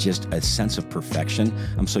is just a sense of perfection.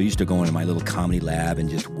 I'm so used to going to my little comedy lab and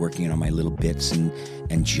just working on my little bits and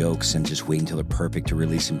jokes and just waiting until they're perfect to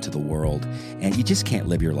release them to the world. And you just can't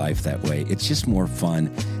live your life that way. It's just more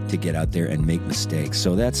fun to get out there and make mistakes.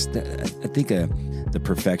 So I think the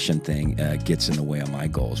perfection thing gets in the way of my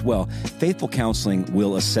goals. Well, Faithful Counseling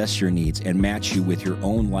will assess your needs and match you with your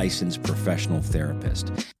own licensed professional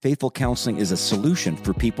therapist. Faithful Counseling is a solution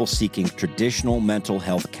for people seeking traditional mental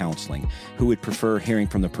health counseling who would prefer hearing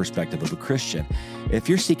from the perspective of a Christian. If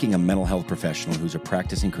you're seeking a mental health professional who's a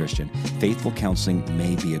practicing Christian, Faithful Counseling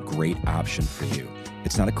may be a great option for you.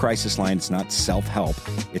 It's not a crisis line. It's not self-help.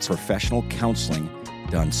 It's professional counseling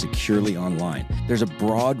done securely online. There's a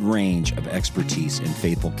broad range of expertise in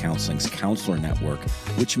Faithful Counseling's counselor network,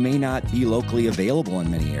 which may not be locally available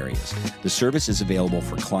in many areas. The service is available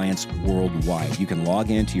for clients worldwide. You can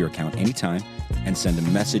log into your account anytime and send a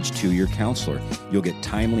message to your counselor. You'll get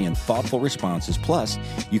timely and thoughtful responses. Plus,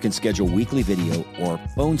 you can schedule weekly video or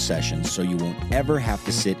phone sessions so you won't ever have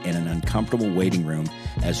to sit in an uncomfortable waiting room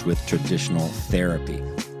as with traditional therapy.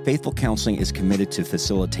 Faithful Counseling is committed to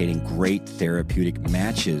facilitating great therapeutic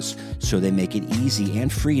matches, so they make it easy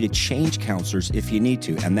and free to change counselors if you need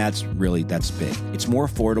to, and that's big. It's more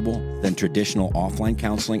affordable than traditional offline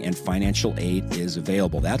counseling, and financial aid is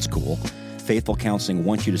available. That's cool. Faithful Counseling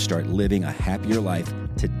wants you to start living a happier life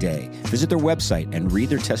today. Visit their website and read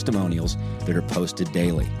their testimonials that are posted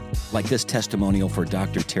daily. Like this testimonial for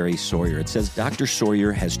Dr. Terry Sawyer. It says, Dr.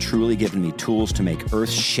 Sawyer has truly given me tools to make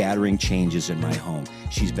earth-shattering changes in my home.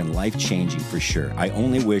 She's been life-changing for sure. I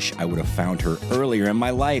only wish I would have found her earlier in my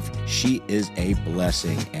life. She is a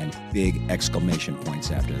blessing, and big exclamation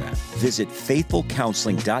points after that. Visit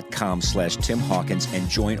faithfulcounseling.com/Tim Hawkins and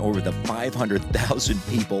join over the 500,000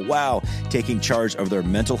 people, taking charge of their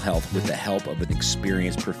mental health with the help of an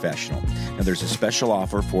experienced professional. Now, there's a special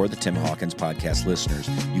offer for the Tim Hawkins podcast listeners.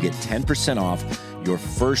 You get 10% off your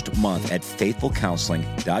first month at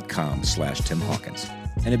faithfulcounseling.com/Tim Hawkins.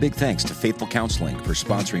 And a big thanks to Faithful Counseling for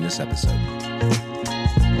sponsoring this episode.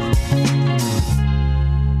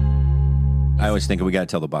 I always think we got to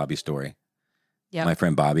tell the Bobby story. Yep. My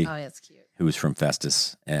friend Bobby, Oh, that's cute. who was from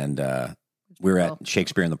Festus, and we were at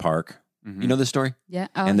Shakespeare in the Park. Mhm. You know this story? Yeah.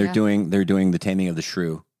 Oh, And they're yeah. doing the Taming of the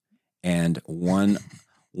Shrew, and one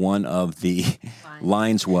of the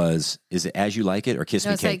lines was, "Is it as you like it or kiss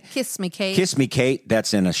No, me, it's Kate?" like Kiss Me, Kate. Kiss me, Kate.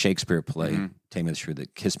 That's in a Shakespeare play, Mhm. Taming of the Shrew.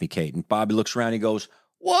 That Kiss me, Kate. And Bobby looks around. And he goes,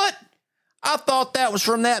 "What? I thought that was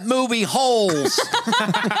from that movie Holes."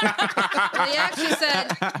 Well, he actually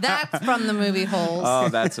said that's from the movie Holes. Oh,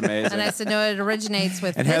 that's amazing. And I said, no, it originates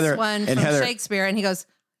with And this Heather- one and from Heather- Shakespeare. And he goes,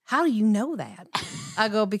 how do you know that? I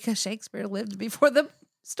go, because Shakespeare lived before the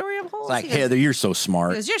story of Holes. It's like, He goes, Heather, you're so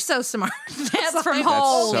smart. he goes, you're so smart. That's from like,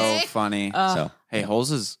 Holes. so okay. funny. So Hey,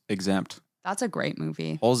 Holes is exempt. That's a great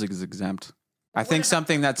movie. Holes is exempt. I think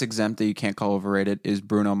something that's exempt that you can't call overrated is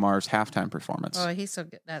Bruno Mars' halftime performance. Oh, he's so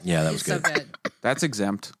good. That Yeah, that he's was so good. That's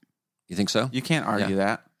exempt. you think so? You can't argue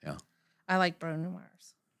that. I like Bruno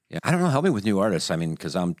Mars. Yeah. I don't know. Help me with new artists. I mean,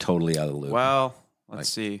 because I'm totally out of the loop. Well, Like- let's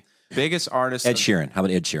see. Biggest artist. Ed Sheeran. How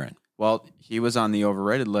about Ed Sheeran? Well, he was on the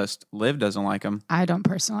overrated list. Liv doesn't like him. I don't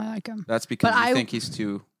personally like him. That's because But you I- think he's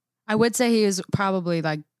too. I would say he is probably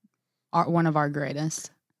like one of our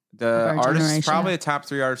greatest. The our artist, generation. probably the top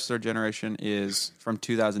three artists of our generation is from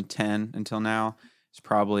 2010 until now. It's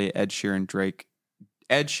probably Ed Sheeran, Drake,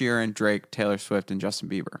 Taylor Swift, and Justin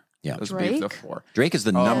Bieber. Yeah. Those would be the Drake? four. Drake is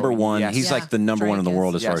the Oh, number one. yes. He's Yeah, like the number one in the Drake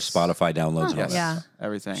world is. as far as Yes. Spotify downloads and all Yes. that. Yeah.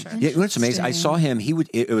 Everything. Sure. Yeah, what's amazing? I saw Interesting. him.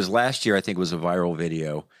 It was last year. I think it was a viral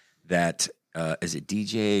video that is it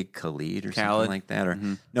DJ Khalid or Khaled. something like that? Or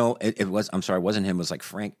Mhm. no, it was. I'm sorry, it wasn't him. It was like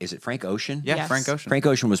Frank. Is it Frank Ocean? Yeah, Yes. Frank Ocean. Frank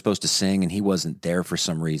Ocean was supposed to sing and he wasn't there for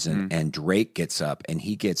some reason. Mhm. And Drake gets up and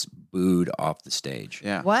he gets booed off the stage.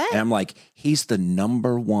 Yeah, What? And I'm like, he's the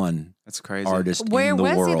number one that's crazy. artist Where in the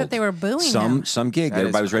was world. he that they were booing him? Some gig. That is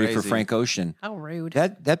Everybody was ready for crazy. Frank Ocean. How rude.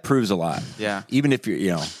 That proves a lot. Yeah, Even if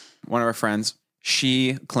you're, one of our friends,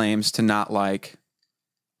 she claims to not like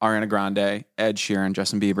Ariana Grande, Ed Sheeran,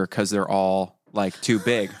 Justin Bieber because they're all like too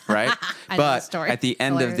big, right? I know the But story. at the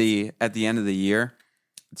end of Hilarious. the year,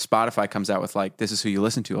 Spotify comes out with like, this is who you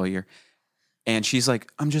listen to all year. And she's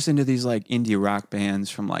like, I'm just into these like indie rock bands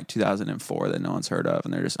from like 2004 that no one's heard of,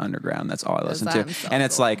 and they're just underground. That's all I listen to. I'm so And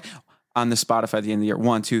it's cool. like on the Spotify at the end of the year,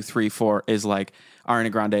 1, 2, 3, 4 is like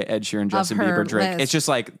Ariana Grande, Ed Sheeran, Justin her Bieber, Drake. list It's just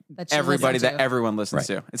like that you everybody listen that to. everyone listens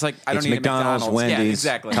Right. to. It's like I don't it's need McDonald's, Yeah, Wendy's,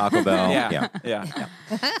 exactly. Taco Bell. Yeah, yeah.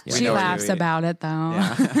 We She know what laughs you eat. about it though.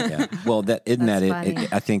 Yeah. Yeah. Well, that isn't That's that it, funny.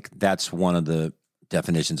 I think that's one of the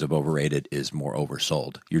definitions of overrated is more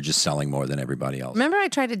oversold. You're just selling more than everybody else. Remember I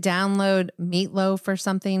tried to download Meatloaf or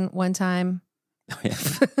something one time?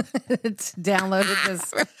 Downloaded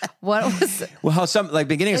this. What was it? Well, how some like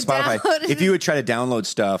beginning of It Spotify, downloaded- if you would try to download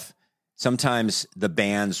stuff, sometimes the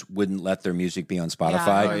bands wouldn't let their music be on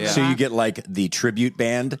Spotify. Oh, yeah. So you get like the tribute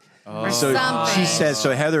band. Oh. So something. she says,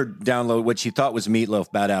 so Heather downloaded what she thought was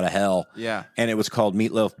Meatloaf Bat Out of Hell. Yeah. And it was called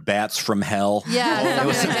Meatloaf Bats from Hell. Yeah, something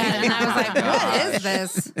like that. And I was like, Oh, what is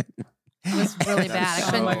this? It was really bad. I so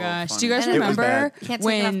Oh couldn't. my funny. gosh. Do you guys And it was remember bad. Can't take it off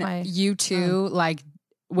when my you two like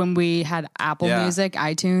when we had Apple Yeah. Music,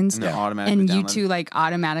 iTunes, And they're automatically and you downloaded. two like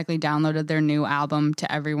automatically downloaded their new album to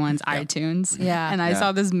everyone's iTunes? Yeah. And I Yeah.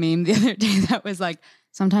 saw this meme the other day that was like,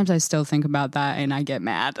 sometimes I still think about that and I get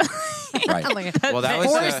mad. Right. Like, Well, that was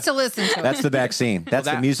forced to listen to That's it. the vaccine. That's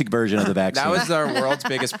the that- music version of the vaccine. That was our world's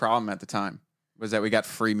biggest problem at the time. Was that we got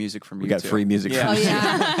free music from we YouTube. got free music Yeah. from Oh,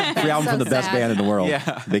 yeah. free album So from the best sad. band in the world.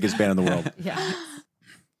 Yeah. Biggest band in the world. Yeah.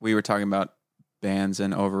 We were talking about bands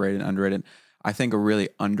and overrated, underrated. I think a really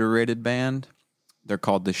underrated band. They're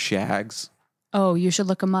called the Shags. Oh, you should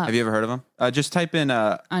look them up. Have you ever heard of them? Just type in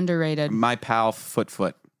Underrated. "My Pal Foot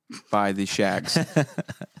Foot" by the Shags.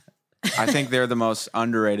 I think they're the most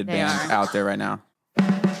underrated They band are. out there right now.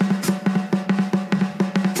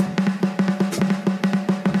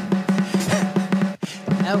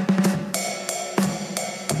 Nope.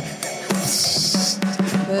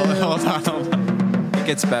 Hold on. It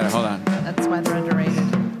gets better. Hold on. That's why they're underrated.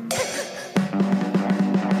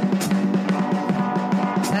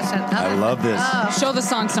 I love this. Show the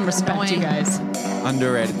song some respect, you guys.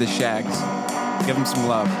 Underrated. The Shags. Give them some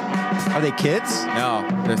love. Are they kids? No,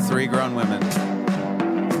 they're 3 grown women.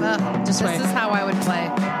 Just this wait. is how I would play.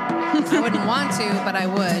 I wouldn't want to, but I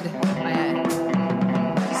would.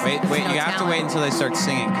 Wait, you have to wait until they start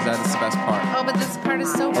singing because that's the best part. Oh, but this part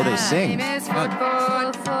is so bad. Oh, they sing. Name is Foot,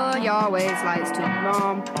 he always likes to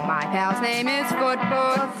roam. My pal's name is Foot.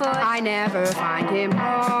 I never find him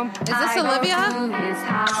home. Is this Olivia? I go to his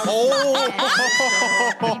house.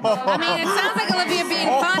 I mean, it sounds like Olivia being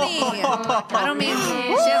funny. I don't mean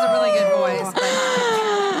she has a really good voice.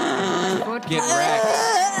 But Get wrecked.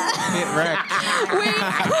 Get wrecked. Wait.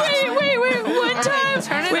 One time.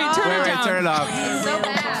 turn it Wait, off. turn it down. Turn it off. it's so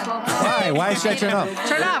bad. Why should I turn off?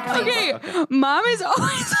 Turn it off, please. Okay, Mom is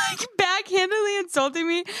always like backhandedly insulting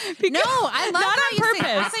me. Because, No, I love not how on you say-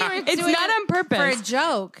 I purpose. thought you were It's doing not it on purpose for a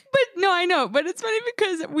joke. But no, I know. But it's funny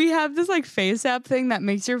because we have this like face app thing that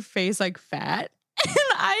makes your face like fat. And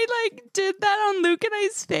I like did that on Luke and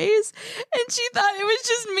I's face, and she thought it was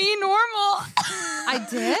just me normal. I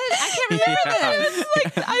did? I can't remember It this. was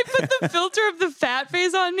like I put the filter of the fat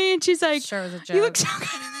face on me, and she's like, Sure, it was a joke. "You look so good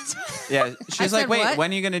in this face." Yeah, she's like, said wait, what?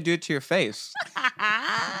 when are you going to do it to your face?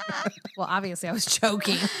 Well, obviously, I was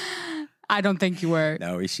joking. I don't think you were.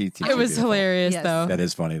 No, she. It was hilarious Yes. though. That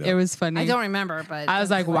is funny though. It was funny. I don't remember, but I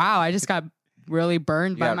was like, wow, I just got really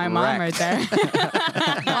burned by got my mom right wrecked. there.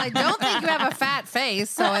 Well, I don't think you have a fat face,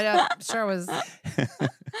 so I'm sure it was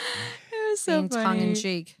It was so being tongue in funny.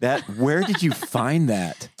 cheek. That. Where did you find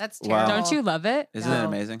that, That's Wow. terrible. Don't you love it? Isn't it No.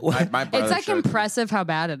 amazing? What? My brother It's like showed me. impressive how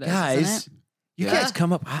bad it is, guys? isn't it? You Yeah. guys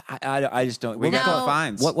come up. I just don't. We what was got it the called?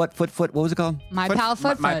 fines. What foot? What was it called? My pal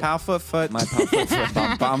foot My pal foot. My pal foot.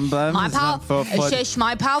 Bum, bum, bum, My pal. foot. Shish,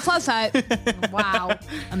 my pal foot. Wow.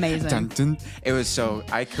 Amazing. Dun, dun. It was so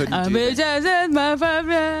I couldn't do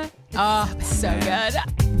that. Oh, so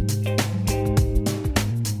good.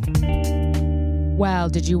 Well,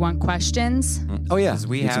 did you want questions? Oh yeah,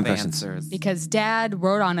 We Need some have questions. answers. Because Dad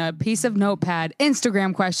wrote on a piece of notepad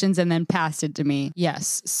Instagram questions and then passed it to me.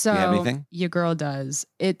 Yes. So You have anything? your girl does.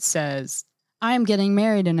 It says, I am getting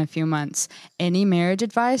married in a few months. Any marriage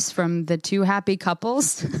advice from the 2 happy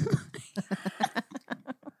couples?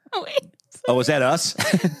 Wait. Oh, was that us?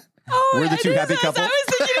 Oh, We're the I 2 didn't happy know- couple? I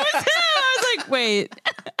was thinking it was him. I was like, wait.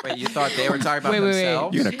 Wait, you thought they were talking about Wait.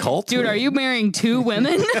 themselves? You in a cult, Dude, are you marrying 2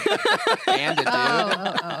 women? And a dude.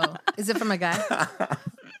 Oh. Is it from a guy?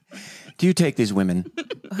 Do you take these women?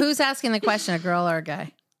 Who's asking the question, a girl or a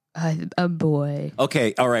guy? A boy.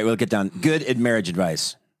 Okay, all right, we'll get down. Good marriage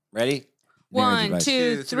advice. Ready? Marriage 1, advice.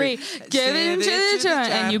 2, 3. Give it to the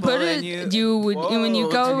child, and you put it. When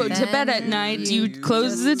you go to bed at night, you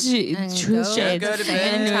close the shades, Go to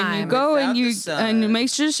bed. and when Time you go without and the you sun. make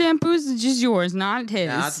sure shampoo is just yours, not his,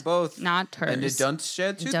 Not both. not hers. And you don't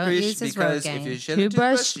share Don't toothbrush use his because Rogaine. if you share the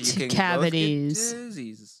Toothbrush toothbrush, you can cavities. both get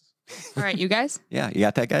disease. All right, you guys. Yeah, you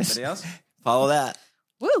got that, guys? Anybody else? Follow that.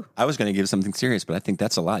 Woo. I was going to give something serious, but I think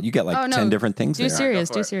that's a lot. You got like Oh, no. 10 different things Do there. serious.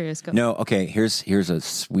 for Do it. serious. Go. No, okay, here's a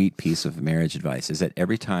sweet piece of marriage advice is that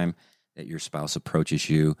every time that your spouse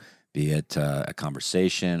approaches you, be it a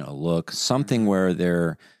conversation, a look, something where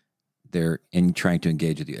they're in trying to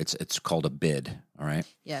engage with you, it's called a bid, all right?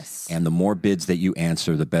 Yes. And the more bids that you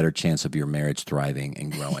answer, the better chance of your marriage thriving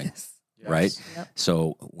and growing, right? Yep.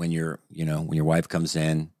 So when your wife comes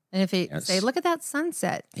in, And if you Yes. say, look at that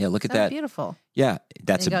sunset. yeah, look at So that. beautiful. Yeah,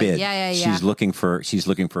 that's a And you go, bid. yeah. She's looking for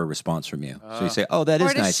a response from you. So you say, "Oh, that Or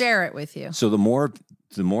is to nice." share it with you. So the more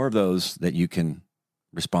of those that you can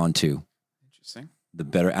respond to, Interesting. the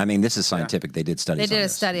better. I mean, this is scientific. They did studies. They did on a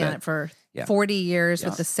this. study on That- it for Yeah. 40 years Yeah.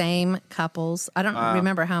 with the same couples. I don't Wow.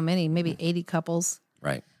 remember how many, maybe 80 couples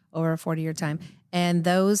Right. over a 40-year time. And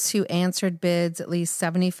those who answered bids at least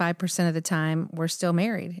 75% of the time were still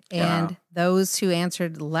married. And Wow. those who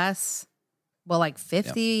answered less, well, like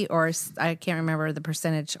 50 or I can't remember the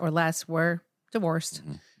percentage or less, were divorced.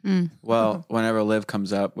 Well, whenever Liv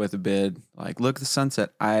comes up with a bid, like, look at the sunset,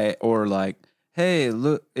 or like, hey,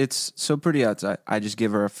 look, it's so pretty outside, I just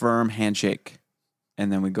give her a firm handshake.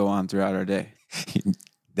 And then we go on throughout our day.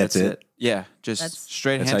 That's it. Yeah, just That's-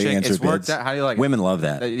 straight That's how you handshake. answer It's worked bids. out. How do you like Women love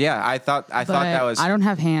that. it? Yeah, I thought But that was. I don't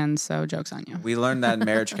have hands, so joke's on you. We learned that in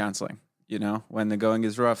marriage counseling. You know, when the going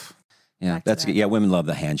is rough, Yeah, Back to that's that. yeah. Women love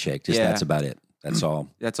the handshake. Just Yeah. that's about it. That's all.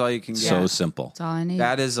 that's all you can get. So simple. That's all I need.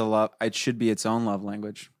 That is a love. It should be its own love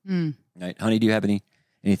language. Right. Honey, do you have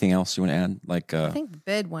anything else you want to add? Like I think the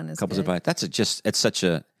bid one is couples good. advice. That's it's such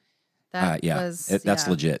a That yeah. was, That's yeah.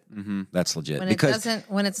 legit. Mm-hmm. That's legit When because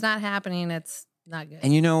when it's not happening, it's not good.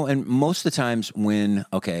 and and most of the times when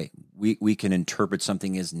we can interpret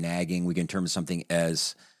something as nagging, we can interpret something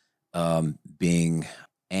as being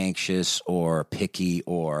anxious or picky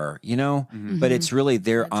or, you know, Mhm. but it's really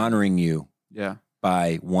they're That's right. honoring you Yeah.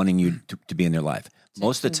 by wanting you to be in their life.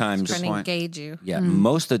 Most of the times, trying to point. engage you. yeah, Mm.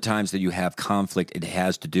 most of the times that you have conflict, it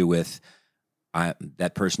has to do with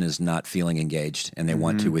that person is not feeling engaged and they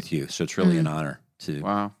want to Mhm. with you. So it's really an honor to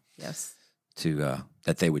Wow. Yes.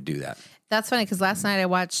 that they would do that. That's funny because last night I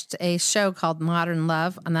watched a show called Modern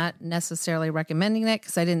Love. I'm not necessarily recommending it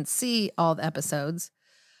because I didn't see all the episodes,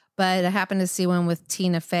 but I happened to see one with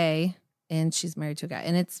Tina Fey, and she's married to a guy,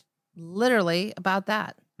 and it's literally about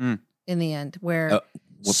that Hmm. in the end, where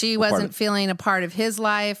she what part wasn't of it? feeling a part of his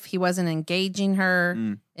life. He wasn't engaging her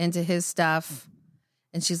Mm. into his stuff,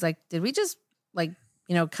 and she's like, "Did we just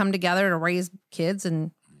come together to raise kids?"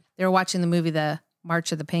 And they were watching the movie The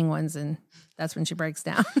March of the Penguins, and that's when she breaks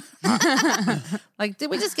down. Like, did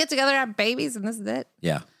we just get together, have babies, and this is it?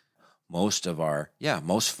 Yeah. Most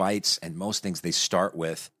fights and most things they start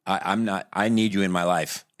with, I need you in my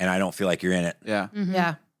life and I don't feel like you're in it. Yeah. Mhm.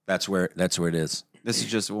 Yeah. That's where it is. This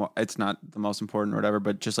is just, it's not the most important or whatever,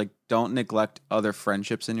 but just like don't neglect other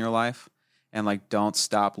friendships in your life and like don't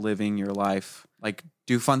stop living your life. Like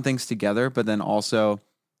do fun things together, but then also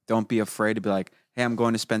don't be afraid to be like, hey, I'm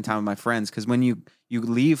going to spend time with my friends. Because when you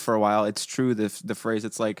leave for a while, it's true, the phrase,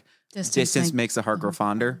 it's like distance makes the heart grow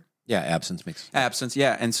fonder. Yeah, absence makes Absence,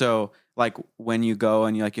 yeah. And so like when you go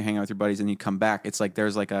and you hang out with your buddies and you come back, it's like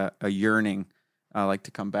there's like a yearning like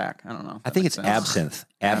to come back. I don't know. if I that think makes it's sense. absinthe.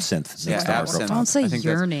 Absinthe Yeah, makes the heart grow absinthe. fonder. Don't say I think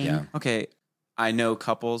that's- yearning. Yeah. Okay, I know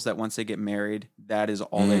couples that once they get married, that is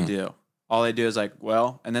all they Mm. do. All they do is like,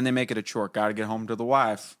 well, and then they make it a chore. Got to get home to the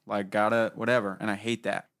wife. Like, gotta whatever. And I hate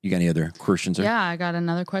that. You got any other questions? There? Yeah, I got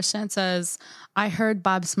another question. It says, I heard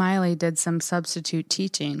Bob Smiley did some substitute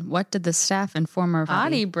teaching. What did the staff and former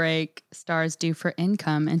Body Break stars do for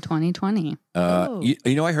income in 2020? Oh. You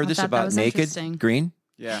know, I heard I this thought that about was Naked interesting. Green.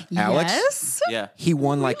 Yeah, Alex? Yes. yeah. He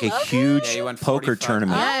won like a huge Yeah, he won poker 45.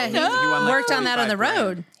 tournament. Yeah, he won, like, worked on that on the 45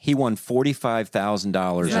 grand. road. He won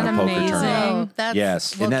 $45,000 Isn't in a that poker amazing? tournament. Oh, that's,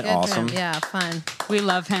 Yes. Isn't that good for him. awesome? Yeah, fun. We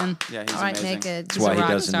love him. Yeah, he's All right, amazing. Naked. That's why a he rock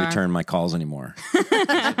doesn't star. return my calls anymore. He's a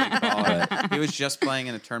big baller. He was just playing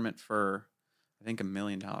in a tournament for, I think, $1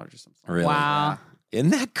 million or something. Really? Wow.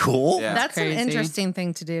 Isn't that cool? Yeah. That's an crazy. interesting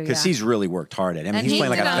thing to do. Because Yeah. he's really worked hard at it. I mean, And he's he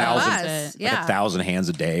playing like did a it on the thousand, bus. like Yeah. 1,000 hands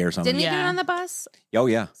a day or something. Didn't he do it Yeah. on the bus? Oh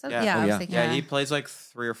yeah. So, Yeah. yeah, Oh, I was yeah. thinking. Yeah, he plays like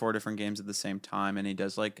 3 or 4 different games at the same time, and he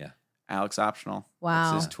does like Alex Optional.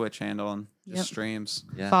 Wow. That's his Twitch handle and just Yep. streams.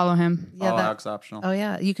 Yeah. Follow him. Yeah, Follow that- Alex Optional. Oh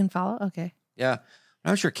yeah, you can follow. Okay. Yeah.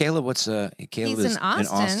 I'm sure Caleb. Caleb He's is in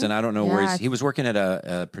Austin. I don't know where Yeah. he was working at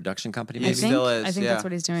a production company. He I Maybe. think, still is, I think yeah. that's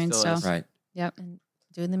what he's doing Still still. is. Right. Yep. And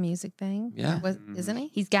doing the music thing. Yeah. Isn't he?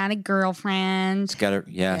 He's got a girlfriend. He's got her.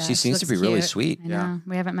 Yeah. Yeah, She she seems to be looks really cute. sweet. I Yeah. know.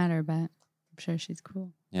 We haven't met her, but I'm sure she's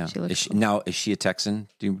cool. Yeah. She looks Is she, cool. now is she a Texan?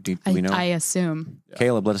 Do we know? I assume.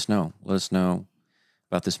 Caleb, let us know. Let us know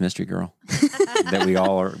about this mystery girl that we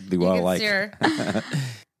all are. We You all can like. see her.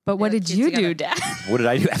 But what Yeah, did kids you together. do, Dad? What did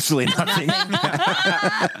I do? Absolutely nothing.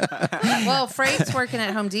 Well, Freight's working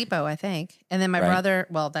at Home Depot, I think, and then my Right. brother.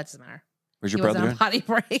 Well, that doesn't matter. Where's your He was brother on doing? Body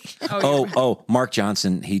Break. Oh, Mark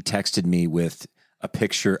Johnson. He texted me with a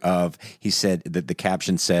picture of. He said that the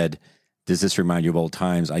caption said, "Does this remind you of old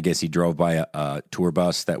times?" I guess he drove by a tour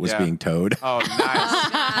bus that was Yeah. being towed. Oh,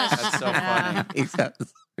 nice. That's so funny. He said-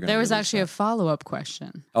 There was actually a follow-up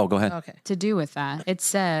question Oh, go ahead. Okay. to do with that. It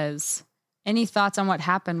says, any thoughts on what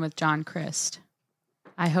happened with John Christ?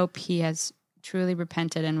 I hope he has truly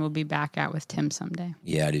repented and will be back out with Tim someday.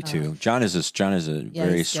 Yeah, I do too. John is a Yeah,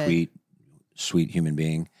 very he's good. sweet human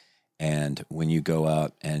being, and when you go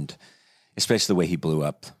out and especially the way he blew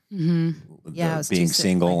up, Mm-hmm. Yeah, it was being too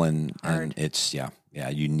single like, and hard. it's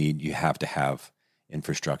you have to have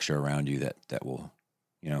infrastructure around you that will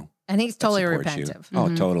And he's that totally supports you. repentive. Oh,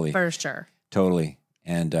 Mhm. totally, For sure. totally,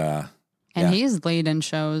 and And Yeah. he's leading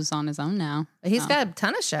shows on his own now. He's Oh. got a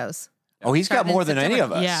ton of shows. oh, he's got Starting in more than any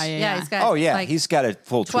September. of us. Yeah. He's got Oh yeah, like he's got a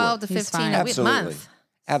full 12 tour. to He's 15 fine. a week, Absolutely. month.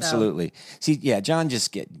 Absolutely. See, yeah, John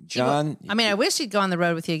I mean, I wish he'd go on the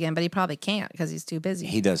road with you again, but he probably can't because he's too busy.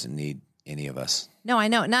 he doesn't need any of us. No, I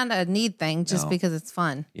know. Not a need thing, just No. because it's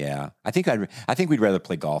fun. Yeah, I think we'd rather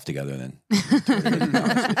play golf together than. to be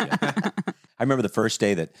honest with you. I remember the first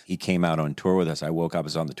day that he came out on tour with us. I woke up, I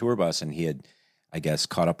was on the tour bus, and he had, I guess,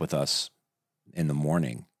 caught up with us in the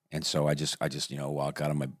morning. And so I just get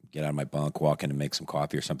out of my bunk, walk in and make some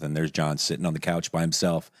coffee or something. There's John sitting on the couch by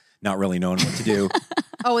himself, not really knowing what to do.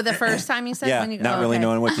 Oh, the first time you said yeah, when you not oh, really okay.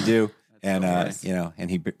 knowing what to do. That's And so nice.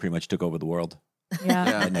 and he pretty much took over the world.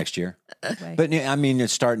 Yeah. next year. Way. But I mean,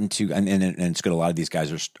 it's starting to, and it's good. A lot of these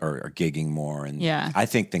guys are gigging more, and Yeah. I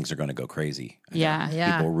think things are going to go crazy. I think Yeah.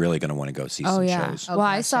 Yeah. people are really going to want to go see Oh some yeah. shows. Oh, well,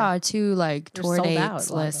 I gosh, saw two like They're tour sold out, dates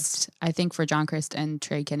a lot of them. list. I think for John Christ and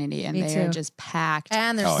Trey Kennedy, and Me they are too. just packed.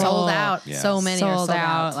 And they're Oh, yeah. sold out. Yeah. So many are sold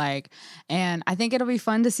out. Like, and I think it'll be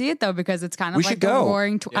fun to see it though because it's kind of We like should go. a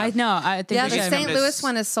roaring. I know. I think Yeah, we the should. St. Miss- Louis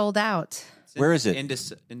one is sold out. Where is it? In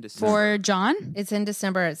December. For John. It's in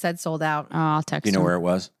December. It said sold out. Oh, I'll text. Do you know him. where it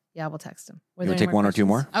was? Yeah, we'll text him. You want to take one or two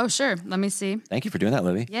more? Oh, sure. Let me see. Thank you for doing that,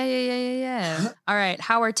 Libby. Yeah. All right.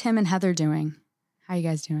 How are Tim and Heather doing? How you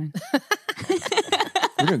guys doing?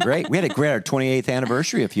 We're doing great. We had our 28th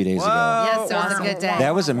anniversary a few days ago. Yes, it was a good day.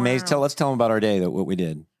 That was amazing. Let's tell them about our day. What we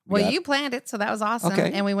did. We Well, got- you planned it, so that was awesome.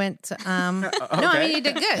 Okay. And we went to, no, I mean, you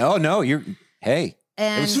did good. Oh no, hey,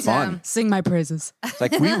 and it was fun. Sing my praises. It's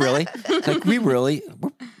like we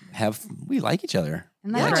like each other.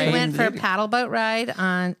 Isn't Yeah, that we great? went for a paddle boat ride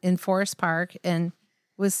in Forest Park, and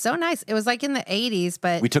it was so nice. It was like in the 80s,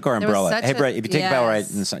 but We took our there was umbrella. such Hey, a- Brett, if you take a paddle ride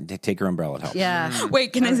Yes. in the sun, take your umbrella. It helps. Yeah.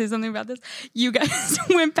 Wait, can I say something about this? You guys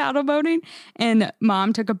went paddle boating, and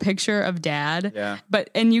Mom took a picture of Dad. Yeah.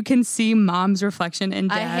 And you can see Mom's reflection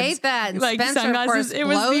in I Dad's. hate that. And Like Spencer, of sunglasses. course, It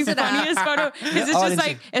was blows the it up. funniest photo. 'Cause it's Oh, I just didn't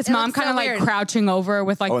like it's It Mom looks kind of so like weird. crouching over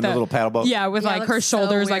with like Oh, in the little paddle boat? Yeah, with Yeah, it like her looks so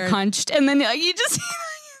shoulders like weird. hunched, and then you just.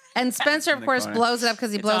 And Spencer, of course, corner. blows it up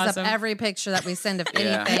because he It's blows awesome. up every picture that we send of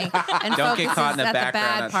Yeah. anything, and Don't get focuses caught in the at the background.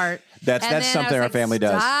 bad part. That's And then I something was our like, family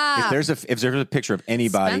does. "Stop." If there's a picture of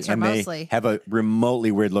anybody Spencer and mostly. they have a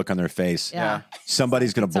remotely weird look on their face, Yeah.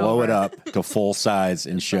 somebody's going to blow it up to full size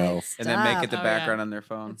and show. And then make it the Oh, background yeah. on their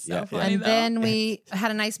phone. Yeah. funny, And though. then we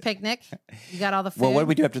had a nice picnic. You got all the food. Well, what did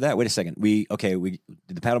we do after that? Wait a second. We did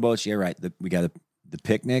the paddle boats. Yeah, right. We got the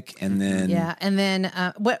picnic, and then Yeah, and then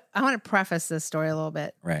what I want to preface this story a little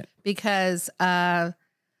bit right. because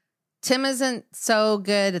Tim isn't so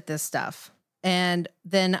good at this stuff, and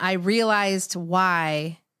then I realized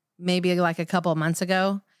why maybe like a couple of months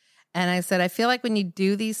ago, and I said I feel like when you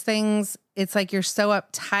do these things, it's like you're so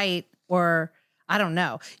uptight, or I don't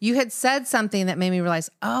know. You had said something that made me realize,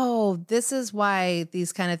 oh, this is why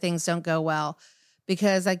these kind of things don't go well,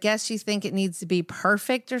 because I guess you think it needs to be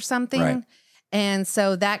perfect or something. Right. And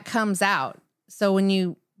so that comes out. So when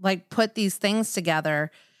you like put these things together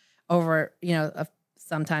over,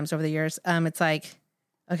 sometimes over the years, it's like,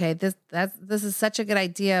 okay, this is such a good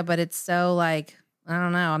idea, but it's so like, I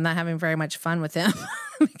don't know, I'm not having very much fun with him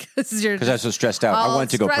because you're Because I was so stressed out. I all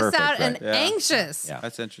wanted to go stressed perfect. out and right. Yeah. anxious. Yeah.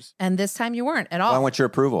 That's interesting. And this time you weren't at Well, I all. want your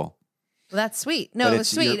approval. Well, that's sweet. No, But it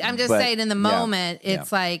was it's your- sweet. I'm just but- saying in the yeah, moment, yeah.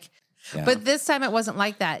 it's like, Yeah. but this time it wasn't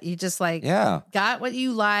like that. You just like yeah. got what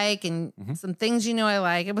you like and Mhm. some things I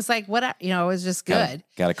like. It was like it was just Got- good.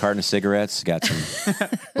 Got a carton of cigarettes. Got some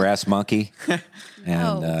Brass Monkey, and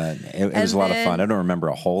Oh. it was a lot of then- fun. I don't remember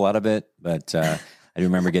a whole lot of it, but I do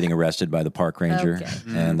remember getting arrested by the park ranger, Okay.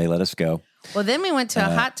 and they let us go. Well, then we went to a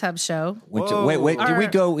hot tub show. Went to, Whoa. wait, did we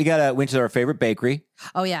Our- go? We went to our favorite bakery.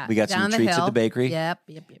 Oh yeah, We got down some the treats at hill. the bakery. Yep.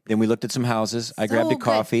 Then we looked at some houses. I grabbed So a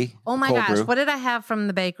coffee. Oh my cold gosh, brew. what did I have from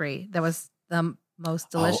the bakery? That was the most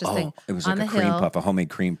delicious thing. It was on like a the cream hill. puff, a homemade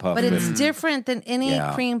cream puff. But it's with- different than any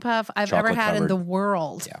Yeah. cream puff I've ever Chocolate had in covered. the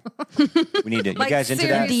world. Yeah. We need to. You Like, guys into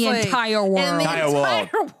that? seriously. The entire world. In the Entire entire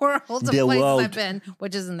world of The places world. I've been,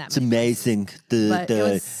 which isn't that It's many. amazing. But it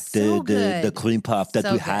was so good. cream puff that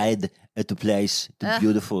So we good. had at the place. Ugh.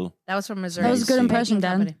 Beautiful. That was from Missouri. That was a good Amazing. impression, Baking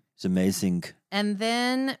Dad. company. It's amazing. And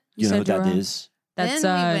then You know said what that you're is? That's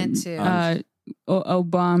Then we went to-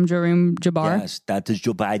 Obama Jareem Jabbar. Yes, that is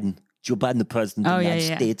Joe Biden. Joe Biden, the president Oh, of the yeah, United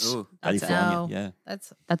yeah. States, Ooh. California. No. Yeah,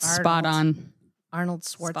 that's That's Arnold. spot on. Arnold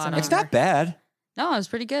Spot Schwarzenegger. on. it's not bad. No, it was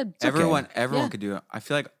pretty good. okay. Everyone Yeah. could do it. I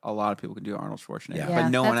feel like a lot of people could do Arnold Schwarzenegger, Yeah. Yeah, but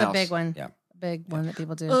no that's one else. a big one. Yeah. A big one that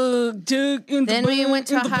people do. Then we went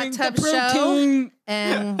to a hot tub show.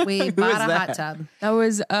 And we Who bought is a that? hot tub. That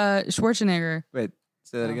was Schwarzenegger. Wait,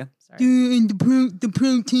 say that again. Sorry. And the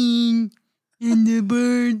protein and the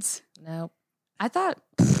birds. Nope. I thought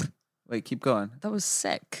Wait, keep going. that was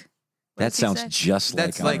sick. That What did he sounds say? just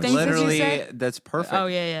That's like like Things that you literally. said? That's perfect. Oh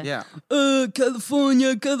yeah. Yeah. California,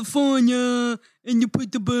 and you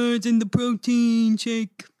put the birds in the protein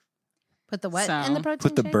shake. Put the what So- in the protein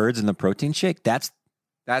Put the shake? birds in the protein shake. That's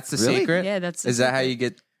That's the Really? secret. Yeah, that's. the Is that how secret. you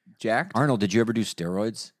get jacked? Arnold. Did you ever do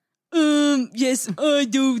steroids? Yes, I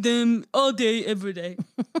do them all day, every day.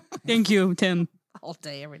 Thank you, Tim. all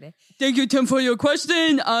day, every day. Thank you, Tim, for your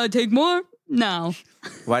question. Take more now.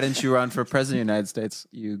 Why didn't you run for president of the United States,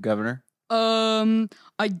 you governor?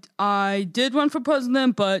 I did run for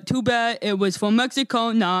president, but too bad it was for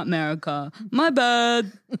Mexico, not America. My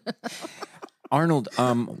bad. Arnold,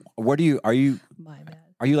 what are you? Are you My bad.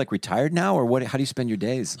 Are you like retired now, or what? How do you spend your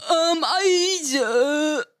days?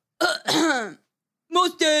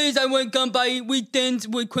 Most days I wake up, I eat weekends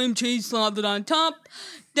with cream cheese slathered on top.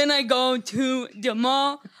 Then I go to the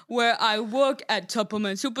mall where I work at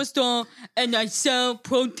Supplement Superstore and I sell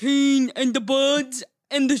protein and the buds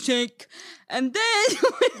and the shake. And then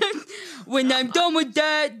when I'm done with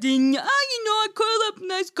that, then I curl up a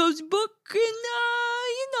nice cozy book and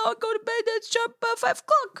I go to bed at sharp 5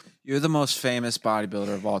 o'clock. You're the most famous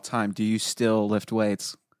bodybuilder of all time. Do you still lift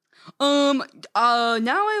weights? Now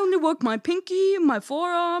I only work my pinky, my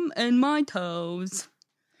forearm, and my toes.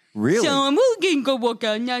 Really? So I'm really getting good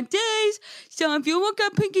workout nowadays. So if you look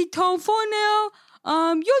at pinky toe for now,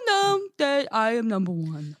 you'll know that I am number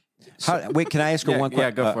one. Wait, can I ask her one question?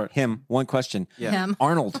 Yeah, go for it. One question. Yeah. Him.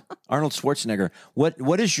 Arnold Schwarzenegger.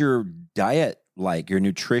 What is your diet like? Your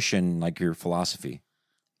nutrition, like your philosophy?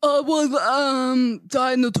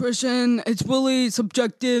 Diet nutrition, it's really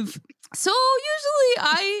subjective. So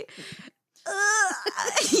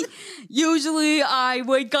usually I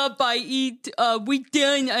wake up, I eat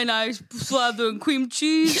weekend, and I slather in cream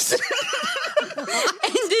cheese. And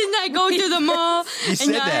then I go to the mall. You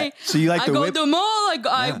said that. So you like I the go whip? to the mall.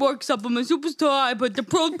 I work Supplement Superstore. I put the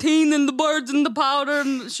protein and the birds and the powder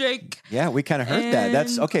and the shake. Yeah, we kind of heard that.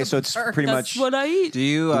 That's okay. So it's pretty That's much what I eat. Do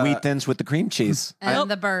you the wheat thins with the cream cheese. And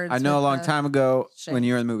the birds. I know a with long the- time ago shake. when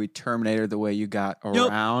you were in the movie Terminator, the way you got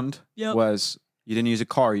around was you didn't use a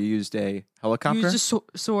car, you used a helicopter. Use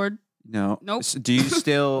a sword. No. Nope. Do you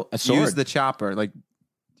still A sword. use the chopper? Like, do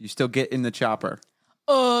you still get in the chopper?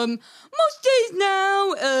 Most days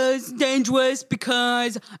now is dangerous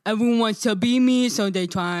because everyone wants to be me, so they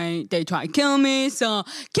try to kill me. So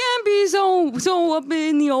can't be so up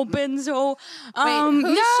in the open. So who's now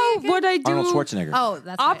she again? what I do? Arnold Schwarzenegger. Oh, that's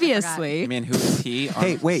right, I obviously. I mean, who is he?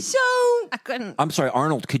 Hey, wait. So forgot. I couldn't. I'm sorry,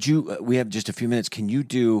 Arnold. Could you? We have just a few minutes. Can you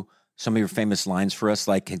do some of your famous lines for us?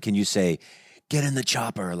 Like, can you say, "Get in the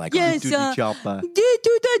chopper"? Like, yes, do the chopper. do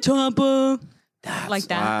the chopper. Like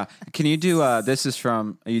that. Wow. Can you do this is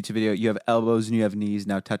from a YouTube video. You have elbows and you have knees.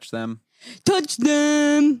 Now touch them. Touch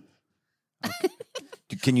them.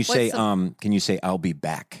 Can you say, the- Can you say, "I'll be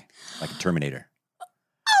back," like a Terminator?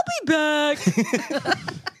 I'll be back.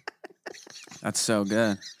 That's so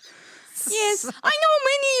good. Yes, I know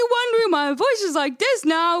many wondering my voice is like this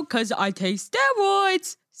now because I take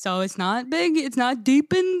steroids. So it's not big, it's not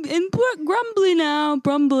deep and grumbly now,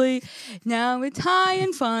 brumbly. Now it's high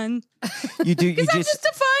and fun. You do. You Because I'm just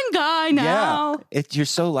a fun guy now. Yeah, you're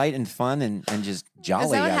so light and fun and just jolly.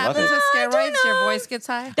 Is that what I love happens it. with I don't steroids? Your know. voice gets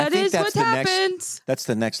high? That think is that's what the next- happens. That's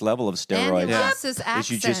the next level of And steroids. he lost his Is accent,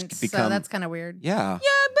 you just so become- that's kind of weird. Yeah.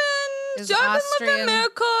 Yeah, Is I've been living Austrian- in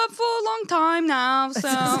America for a long time now. So,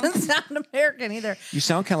 Doesn't sound American either. You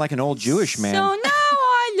sound kind of like an old Jewish man. so now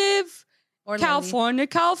I live Or lady.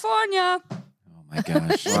 California. Oh my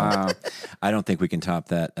gosh! Wow. I don't think we can top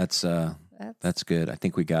that. That's good. I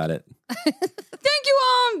think we got it. Thank you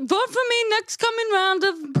all. Vote for me next coming round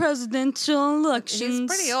of presidential elections. She's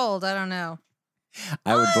pretty old. I don't know.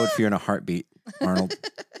 I would vote for you in a heartbeat, Arnold.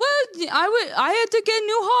 Well, I had to get a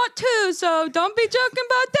new heart too, so don't be joking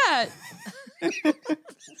about that.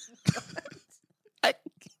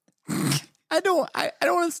 I don't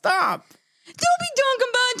want to stop. Don't be talking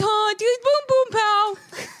about heart. He's boom boom pow.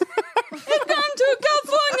 Welcome to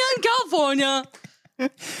California.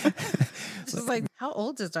 This is like, how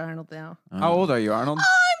old is Arnold now? How old are you, Arnold?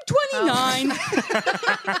 I'm 29.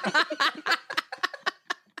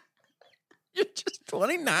 You're just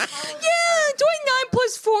 29. Yeah, 29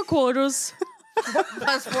 plus 4 quarters.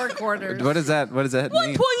 Plus 4 quarters. What does that mean?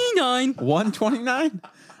 129. 129?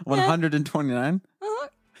 129?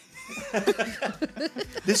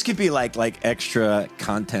 This could be like extra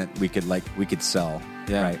content we could sell.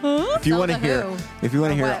 Yeah. Right. Huh? If you Sell want to to hear, who? if you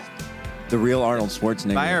want to Or hear what? the real Arnold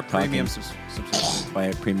Schwarzenegger, Buy our talking, premium subscription. buy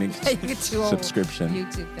a premium You get 2 old subscription.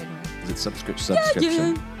 YouTube thing. Is it subscription? Yeah,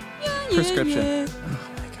 Subscription. yeah, Prescription. yeah. Oh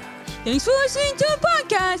my gosh. Thanks for listening to the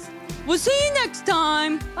podcast. We'll see you next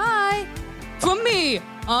time. Bye. From me,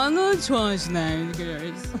 Arnold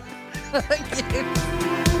Schwarzenegger. Thank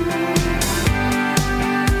you.